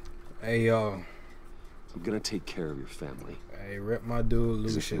 Tiffany. Hey, yo. I'm gonna take care of your family. Hey, rep my dude,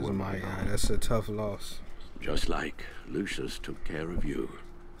 Lucius, my guy. That's a tough loss. Just like Lucius took care of you.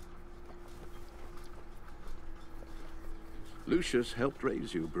 Lucius helped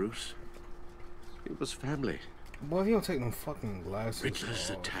raise you, Bruce. It was family. Boy, if you don't take them fucking glasses Riddler's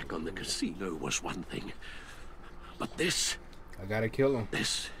off. attack on the casino was one thing. But this... I gotta kill him.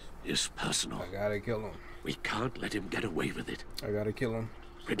 This is personal. I gotta kill him. We can't let him get away with it. I gotta kill him.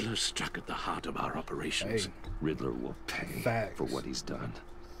 Riddler struck at the heart of our operations. Hey. Riddler will pay for what he's done.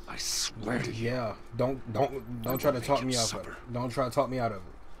 I swear to you. Yeah, don't try to talk me out of it. Don't try to talk me out of it.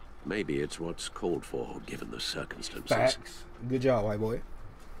 Maybe it's what's called for, given the circumstances. Facts. Good job, white boy.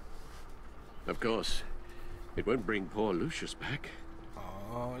 Of course. It won't bring poor Lucius back.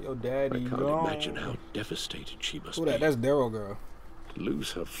 Oh, your daddy I can't gone. imagine how devastated she must Who be. that? That's Daryl girl. To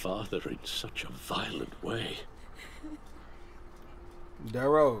lose her father in such a violent way.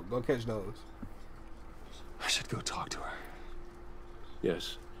 Daryl, go catch those. I should go talk to her.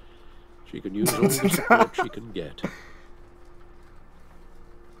 Yes. She can use all the support she can get.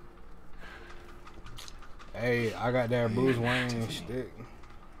 Hey, I got that Bruce Wayne stick.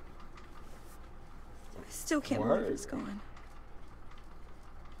 I still can't believe it's gone.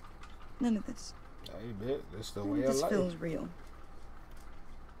 None of this. Hey, bitch, this the None way of of this life. feels real.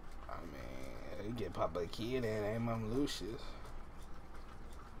 I mean, you get Papa Kid and ain't Mom Lucius.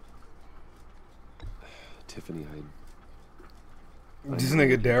 Tiffany, This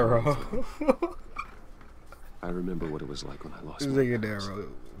nigga Darrow. I remember what it was like when I lost This my nigga parents.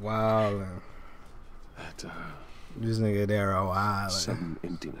 Darrow. Wow. That, This nigga Darrow. Wow. sudden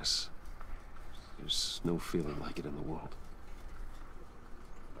emptiness. There's no feeling like it in the world.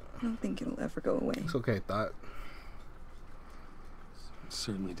 I don't think it'll ever go away. It's okay, Thought. It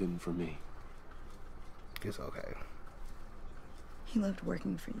certainly didn't for me. It's okay. He loved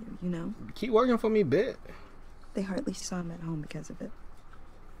working for you, you know? Keep working for me, bit. They hardly saw him at home because of it.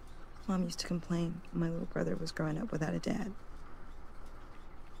 Mom used to complain my little brother was growing up without a dad.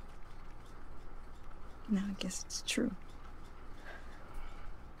 Now I guess it's true.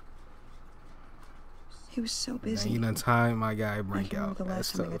 He was so busy. Man, you know, time my guy I break can't out. remember the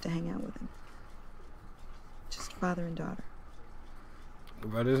last That's time I tough. got to hang out with him. Just father and daughter.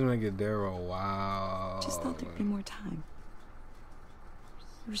 Bro, this nigga Darrow, wow. Just thought there'd be more time.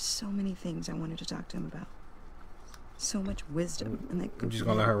 There were so many things I wanted to talk to him about. So much wisdom and that I'm good just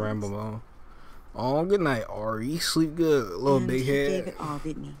gonna let her ramble on. Oh, good night, Ari. Sleep good, little and big he head. gave it all,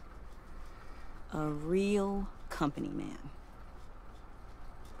 didn't he? A real company man.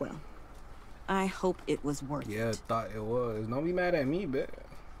 Well, I hope it was worth it. Yeah, thought it was. Don't be mad at me, bitch.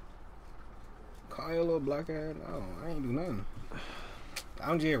 Call your little black ass. No, I ain't do nothing.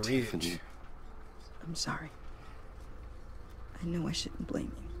 I'm just rich. I'm sorry. I know I shouldn't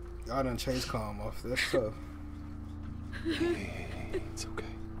blame you. Y'all done chase calm off. That's tough. Hey, it's okay.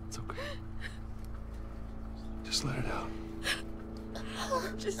 It's okay. Just let it out.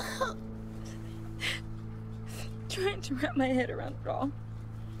 I'm just trying to wrap my head around it all.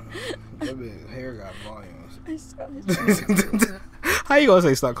 That bit hair got volumes. I saw his How you gonna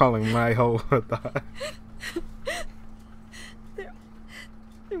say stop calling my whole thought?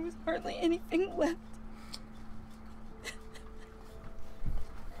 There was hardly anything left.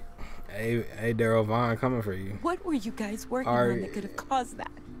 Hey, Darryl Vaughn coming for you. What were you guys working on that could have caused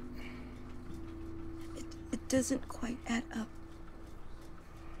that? It doesn't quite add up.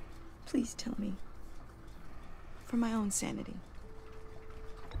 Please tell me. For my own sanity.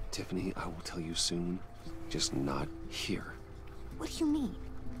 Tiffany, I will tell you soon. Just not here. What do you mean?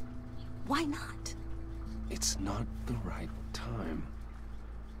 Why not? It's not the right time.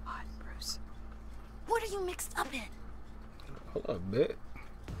 What, Bruce? What are you mixed up in? Hold up, bit.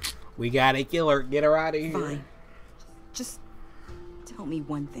 We gotta kill her. Get her out of here. Fine. Just tell me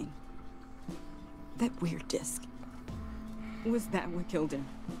one thing. That weird disc. Was that what killed him?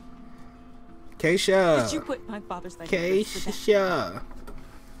 Keisha. Did you put my father's life at risk for that? Keisha.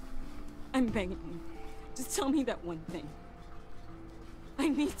 I'm begging you. Just tell me that one thing. I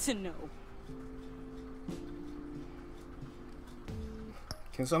need to know.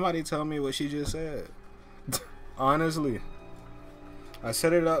 Can somebody tell me what she just said? Honestly. I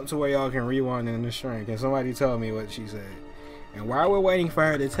set it up to where y'all can rewind in the string. Can somebody tell me what she said? And while we're waiting for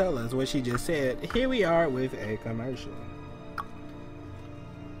her to tell us what she just said, here we are with a commercial.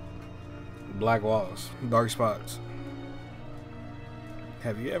 Black walls, dark spots.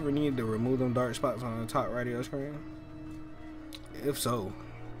 Have you ever needed to remove them dark spots on the top right of your screen? If so,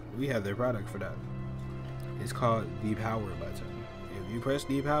 we have the product for that. It's called the power button. If you press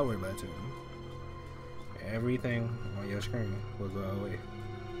the power button, everything on your screen will go away.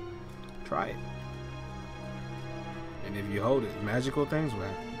 Try it. And if you hold it, magical things will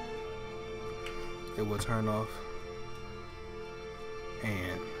happen. It will turn off.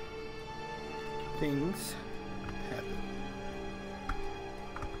 And things happen.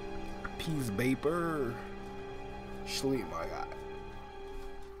 Peace vapor. Sleep, my God.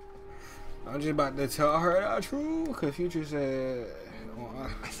 I'm just about to tell her the truth, cause Future said...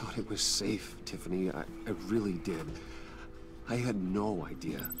 I thought it was safe, Tiffany. I really did. I had no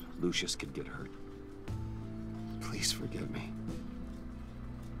idea Lucius could get hurt. Please forgive me.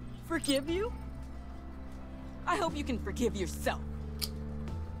 Forgive you? I hope you can forgive yourself.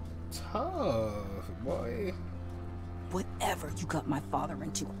 Tough, boy. Whatever you got my father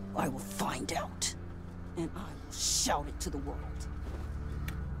into, I will find out. And I will shout it to the world.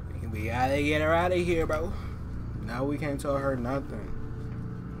 We gotta get her out of here, bro. Now we can't tell her nothing.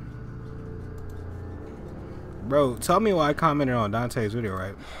 Bro, tell me why I commented on Dante's video,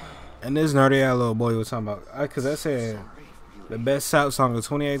 right? And this nerdy ass little boy was talking about, because I said the best South song of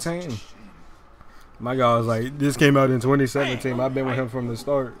 2018. My guy was like, this came out in 2017. I've been with him from the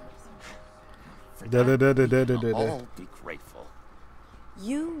start. All be grateful.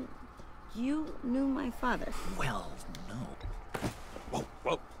 You knew my father. Well, no. Whoa,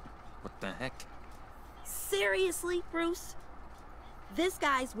 whoa. What the heck? Seriously, Bruce? This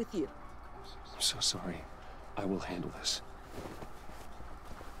guy's with you. I'm so sorry. I will handle this.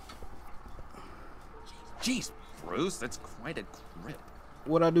 Jeez, Bruce, that's quite a grip.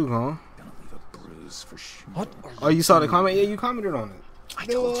 What'd I do, huh? Gonna leave a bruise for sure. What? Oh, you saw the comment? Yeah, you commented on it. I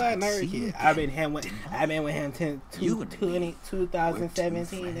told you I'd see you I've been with him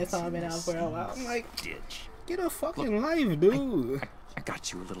 2017. That's all I've been out for a while. I'm like, get a fucking life, dude. I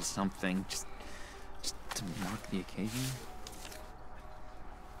got you a little something, just to mark the occasion.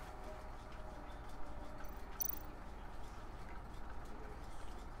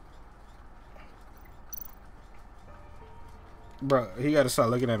 Bro, he gotta start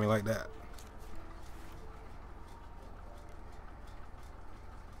looking at me like that.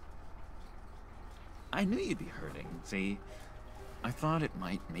 I knew you'd be hurting. See, I thought it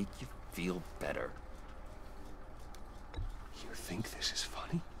might make you feel better. You think this is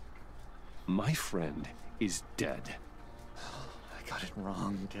funny? My friend is dead. I got it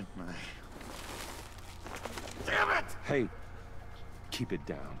wrong, didn't I? Damn it! Hey, keep it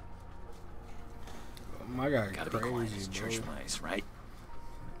down. My guy gotta crazy, be quiet as bro. church mice, right?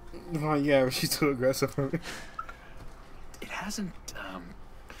 Oh yeah, she's too aggressive for me. It hasn't,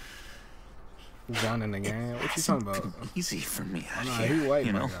 John in the game. What you talking about? Easy for me out Nah, here, he white,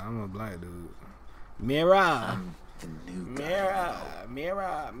 you know? Guy. I'm a black dude. Mirror. I'm the new guy.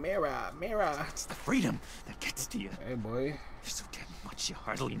 Mirror. It's the freedom that gets to you. Hey, boy. You're so damn much you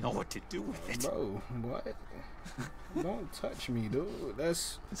hardly know what to do with it. Bro, what? Don't touch me, dude.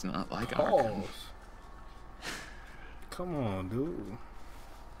 That's... It's not like Arkham. Come on, dude.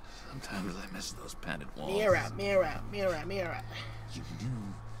 Sometimes I miss those padded walls. Mirror. You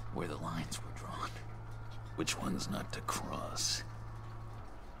knew where the lines were drawn. Which ones not to cross.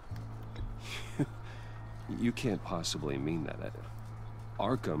 You can't possibly mean that.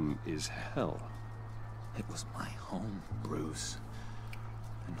 Arkham is hell. It was my home, Bruce.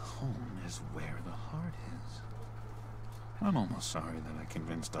 And home is where the heart is. I'm almost sorry that I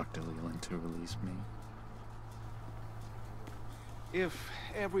convinced Dr. Leland to release me. If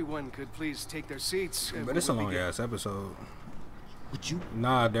everyone could please take their seats. But it's a long ass episode. Would you?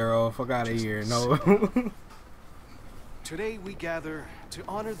 Nah, Daryl, fuck out of here. No. Today we gather to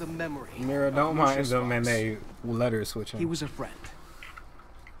honor the memory. Mira, don't mind them and they letter switching. He was a friend,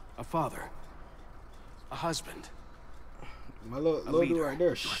 a father, a husband. My little dude right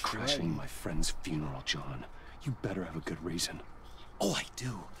there. You're crashing my friend's funeral, John. You better have a good reason. Oh, I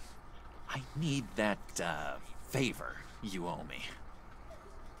do. I need that favor you owe me.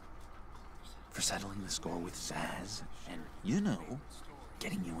 For settling the score with Zaz, and, you know,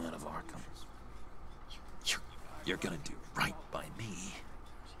 getting you out of Arkham. You're gonna do right by me,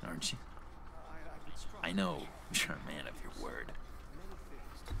 aren't you? I know you're a man of your word.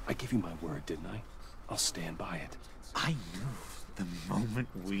 I gave you my word, didn't I? I'll stand by it. I knew the moment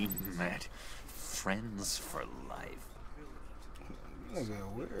we met. Friends for life. Nigga,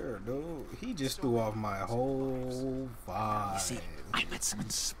 weird, dude. He just threw off my whole vibe. You see, I met some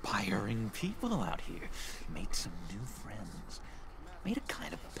inspiring people out here. Made some new friends. Made a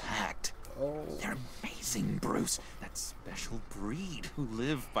kind of pact. Oh. They're amazing, Bruce. That special breed who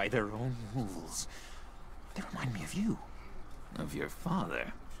live by their own rules. They remind me of you. Of your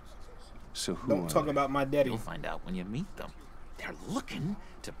father. So who Don't talk about my daddy. You'll find out when you meet them. They're looking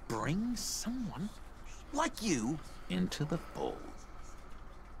to bring someone like you into the fold.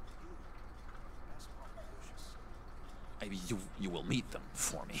 You will meet them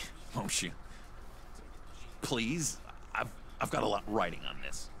for me, won't you? Please? I've got a lot riding on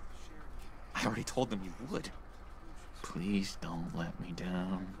this. I already told them you would. Please don't let me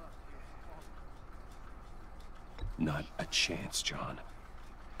down. Not a chance, John.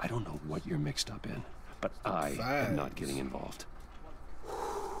 I don't know what you're mixed up in, but I am not getting involved.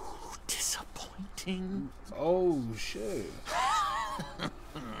 Disappointing. Oh, shit.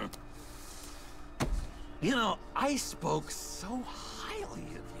 You know, I spoke so highly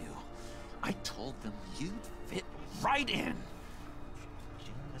of you. I told them you'd fit right in.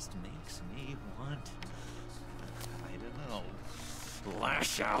 Just makes me want, I don't know,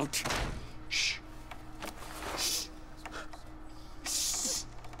 lash out. Shh.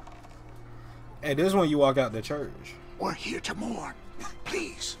 Hey, this is when you walk out the church. We're here to mourn.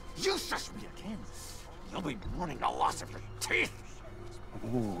 Please, you shush me again. You'll be mourning the loss of your teeth.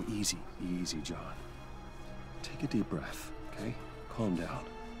 Whoa, easy, John. Take a deep breath, okay? Calm down.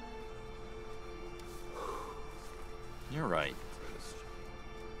 You're right.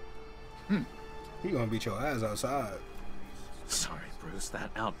 He gonna beat your ass outside. Sorry, Bruce. That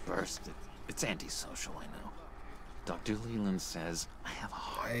outburst, it's antisocial, I know. Dr. Leland says I have a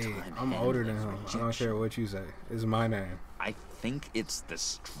hard time. I'm older than him. I don't care what you say. It's my name. I think it's the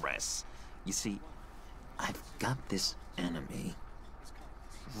stress. You see, I've got this enemy.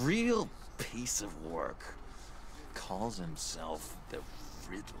 Real piece of work. Calls himself the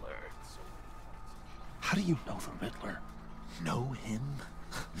Riddler. How do you know the Riddler? Know him?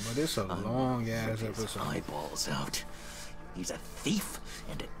 But it's a long ass episode. Eyeballs out. He's a thief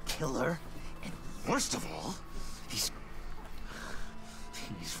and a killer, and worst of all, he's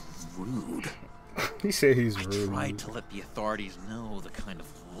rude. He said he's rude. I tried to let the authorities know the kind of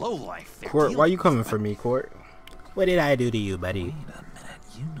lowlife they're Court, why you coming with. for me, Court? What did I do to you, buddy? Wait a minute,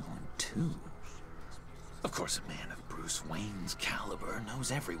 you know him too. Of course, a man of Bruce Wayne's caliber knows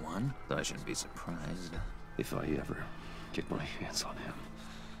everyone, so I shouldn't be surprised. If I ever get my hands on him,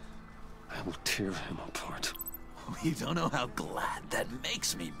 I will tear him apart. You don't know how glad that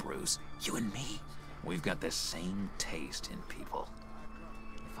makes me, Bruce. You and me, we've got the same taste in people.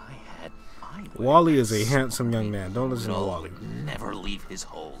 If I had my way, Wally is a handsome young man. Don't listen to Wally. Would never leave his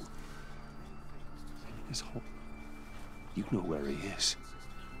hole. His hole? You know where he is.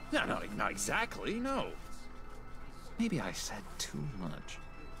 No, not exactly, no. Maybe I said too much.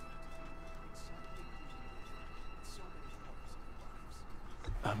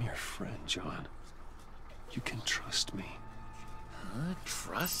 I'm your friend, John. You can trust me.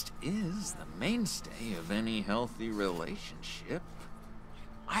 Trust is the mainstay of any healthy relationship.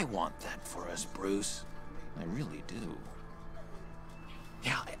 I want that for us, Bruce. I really do.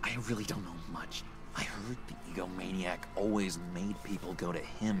 Yeah, I really don't know much. I heard the egomaniac always made people go to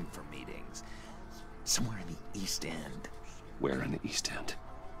him for meetings. Somewhere in the East End. Where in the East End?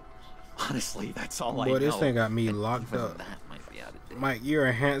 Honestly, that's all I know. Boy, this thing got me locked up. That might be out of date. Mike, you're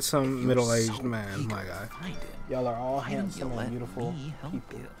a handsome, middle-aged man, my guy. Y'all are all handsome and beautiful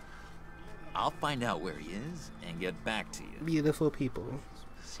people. I'll find out where he is and get back to you. Beautiful people.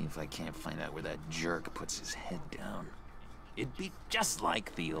 See if I can't find out where that jerk puts his head down. It'd be just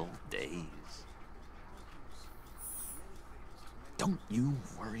like the old days. Don't you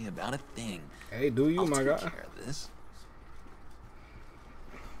worry about a thing. Hey, do you, my guy? I'll take care of this.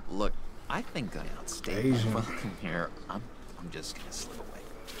 Look, I think I outstayed my welcome here. I'm just gonna slip away.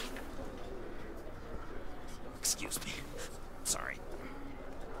 Excuse me. Sorry.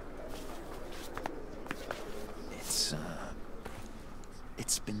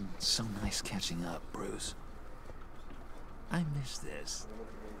 It's been so nice catching up, Bruce. I miss this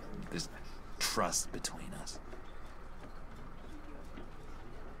trust between us.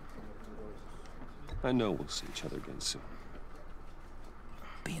 I know we'll see each other again soon.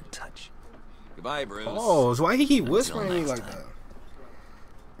 Be in touch. Goodbye, Bruce. Oh, so why he keep whispering me like that?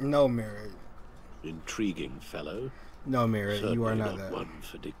 No, Merritt. Intriguing fellow. No, Merritt, Certainly you are not that. One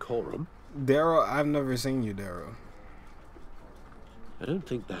for decorum. Daryl, I've never seen you, Daryl. I don't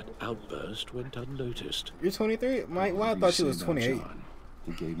think that outburst went unnoticed. You're 23? Mike, well, I thought you was 28.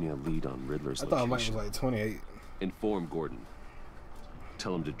 He gave me a lead on Riddler's I thought Mike was like 28. Inform Gordon.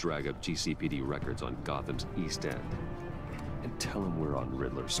 Tell him to drag up GCPD records on Gotham's East End. And tell him we're on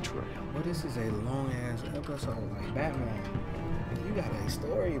Riddler's trail. Well, this is a long-ass episode, like Batman. You got a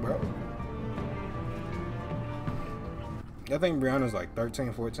story, bro. I think Brianna's like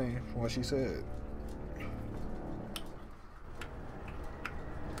 13, 14, from what she said.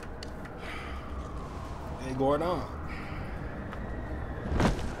 Hey, Gordon.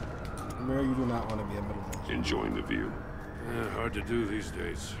 Mary, you do not want to be a middle-aged. Enjoying the view. Yeah, hard to do these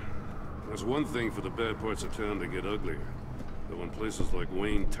days. There's one thing for the bad parts of town to get uglier. But when places like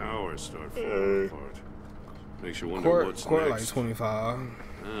Wayne Tower start falling apart, makes you wonder what's next. Like 25.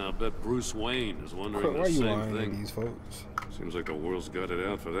 I bet Bruce Wayne is wondering the same thing. These folks? Seems like the world's got it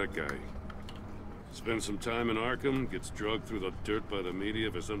out for that guy. Spends some time in Arkham, gets drugged through the dirt by the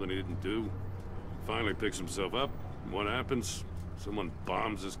media for something he didn't do. Finally picks himself up, and what happens? Someone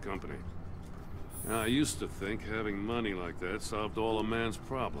bombs his company. Now, I used to think having money like that solved all a man's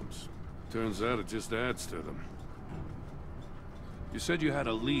problems. Turns out it just adds to them. You said you had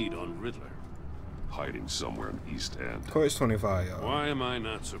a lead on Riddler. Hiding somewhere in East End. Court's 25, y'all. Why am I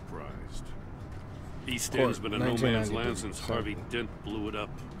not surprised? East End's been a no-man's land since Harvey Dent blew it up.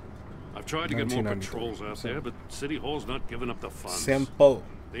 I've tried to get more patrols out there, but City Hall's not giving up the funds. Simple.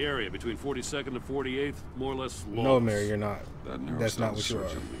 The area between 42nd and 48th, more or less lost. No, Mary, you're not. That's not what you are.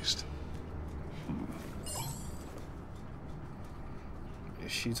 At least.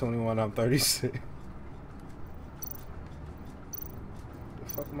 Is she 21? I'm 36. The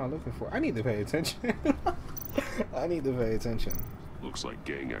fuck am I looking for? I need to pay attention. I need to pay attention. Looks like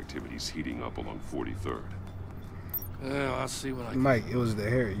gang activity's heating up along 43rd. Well, I'll see what I can. Mike, it was the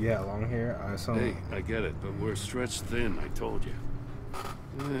hair. You had long hair. I saw. Hey, I get it, but we're stretched thin. I told you.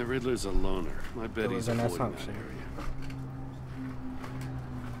 Riddler's a loner. I bet he's avoiding that area.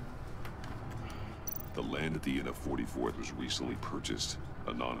 The land at the end of 44th was recently purchased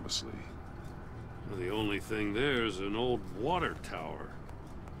anonymously. Well, the only thing there is an old water tower.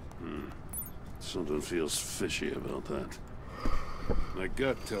 Something feels fishy about that. My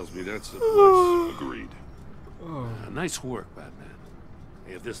gut tells me that's the place. Agreed. Nice work, Batman.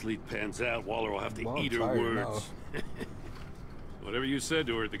 Hey, if this lead pans out, Waller will have to eat her words. Whatever you said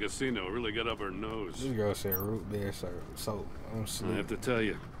to her at the casino really got up her nose. This girl said root beer soap. I'm sleeping. I have to tell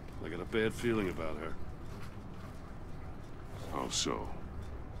you, I got a bad feeling about her. How so?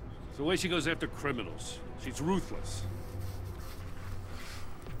 It's the way she goes after criminals. She's ruthless.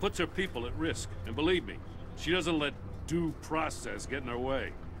 Puts her people at risk. And believe me, she doesn't let due process get in her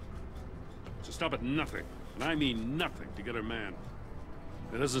way. She'll stop at nothing, and I mean nothing, to get her man.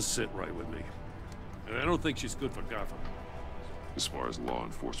 It doesn't sit right with me. And I don't think she's good for Gotham. As far as law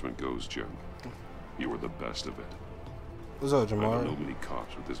enforcement goes, Jim, you are the best of it. What's up, Jamal? I don't know many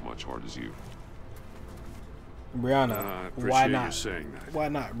cops with as much heart as you. Brianna, why not? You saying that. Why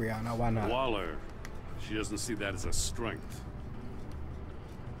not, Brianna? Why not? Waller, she doesn't see that as a strength.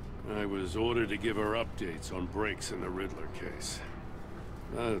 I was ordered to give her updates on breaks in the Riddler case.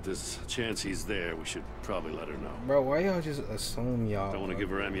 If there's a chance he's there, we should probably let her know. Bro, why y'all just assume y'all? Don't want to give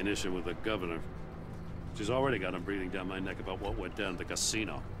her ammunition with the governor. She's already got him breathing down my neck about what went down at the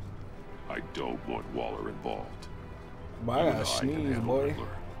casino. I don't want Waller involved. But I gotta sneeze, boy.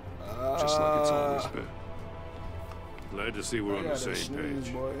 Just like it's always been. Glad to see we're on the same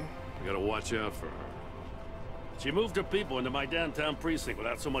page. Boy. We gotta watch out for her. She moved her people into my downtown precinct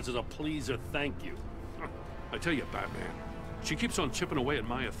without so much as a please or thank you. I tell you, Batman, she keeps on chipping away at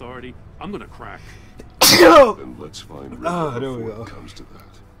my authority. I'm gonna crack. Then let's find Riddler before it comes to that.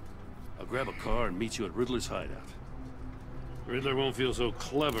 I'll grab a car and meet you at Riddler's hideout. Riddler won't feel so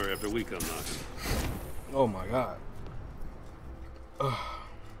clever after we come knocking. Oh my God.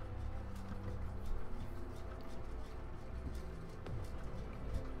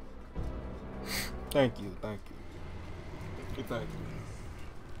 Thank you. Thank you. Thank you.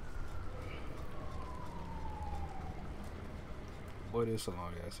 Boy, this is a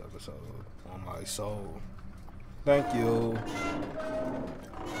long ass episode on my soul. Thank you.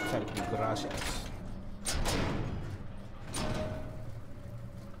 Thank you. Gracias.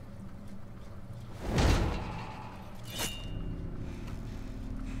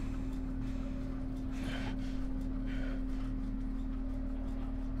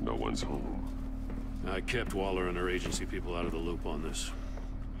 No one's home. I kept Waller and her agency people out of the loop on this.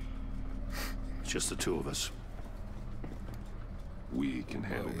 It's just the two of us. We can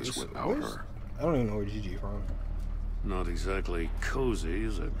handle this without her. I don't even know where Gigi from. Not exactly cozy,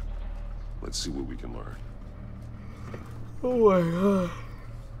 is it? Let's see what we can learn. Oh my God.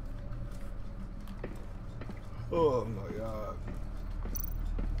 Oh my God.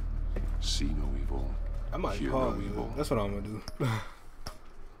 See no evil. I might hear pause. No evil. That's what I'm gonna do.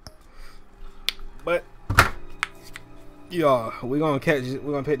 But y'all, we're gonna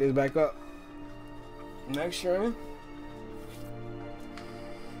pick this back up next stream.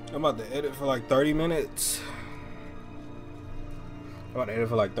 I'm about to edit for like 30 minutes. I'm about to edit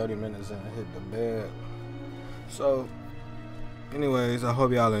for like 30 minutes and hit the bed. So anyways, I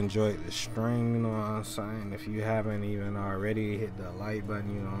hope y'all enjoyed the stream, you know what I'm saying? If you haven't even already, hit the like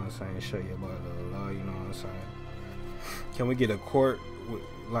button, you know what I'm saying? Show your boy the love, you know what I'm saying? Can we get a court,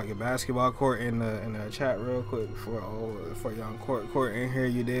 like a basketball court in the chat real quick for young court in here?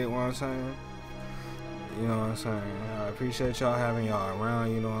 You did what I'm saying? You know what I'm saying? I appreciate y'all having y'all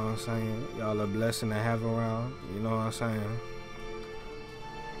around, you know what I'm saying? Y'all a blessing to have around, you know what I'm saying?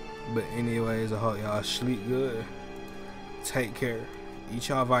 But anyways, I hope y'all sleep good. Take care. Eat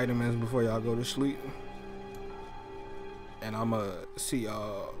y'all vitamins before y'all go to sleep. And I'ma see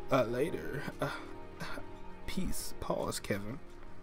y'all later. Peace. Pause, Kevin.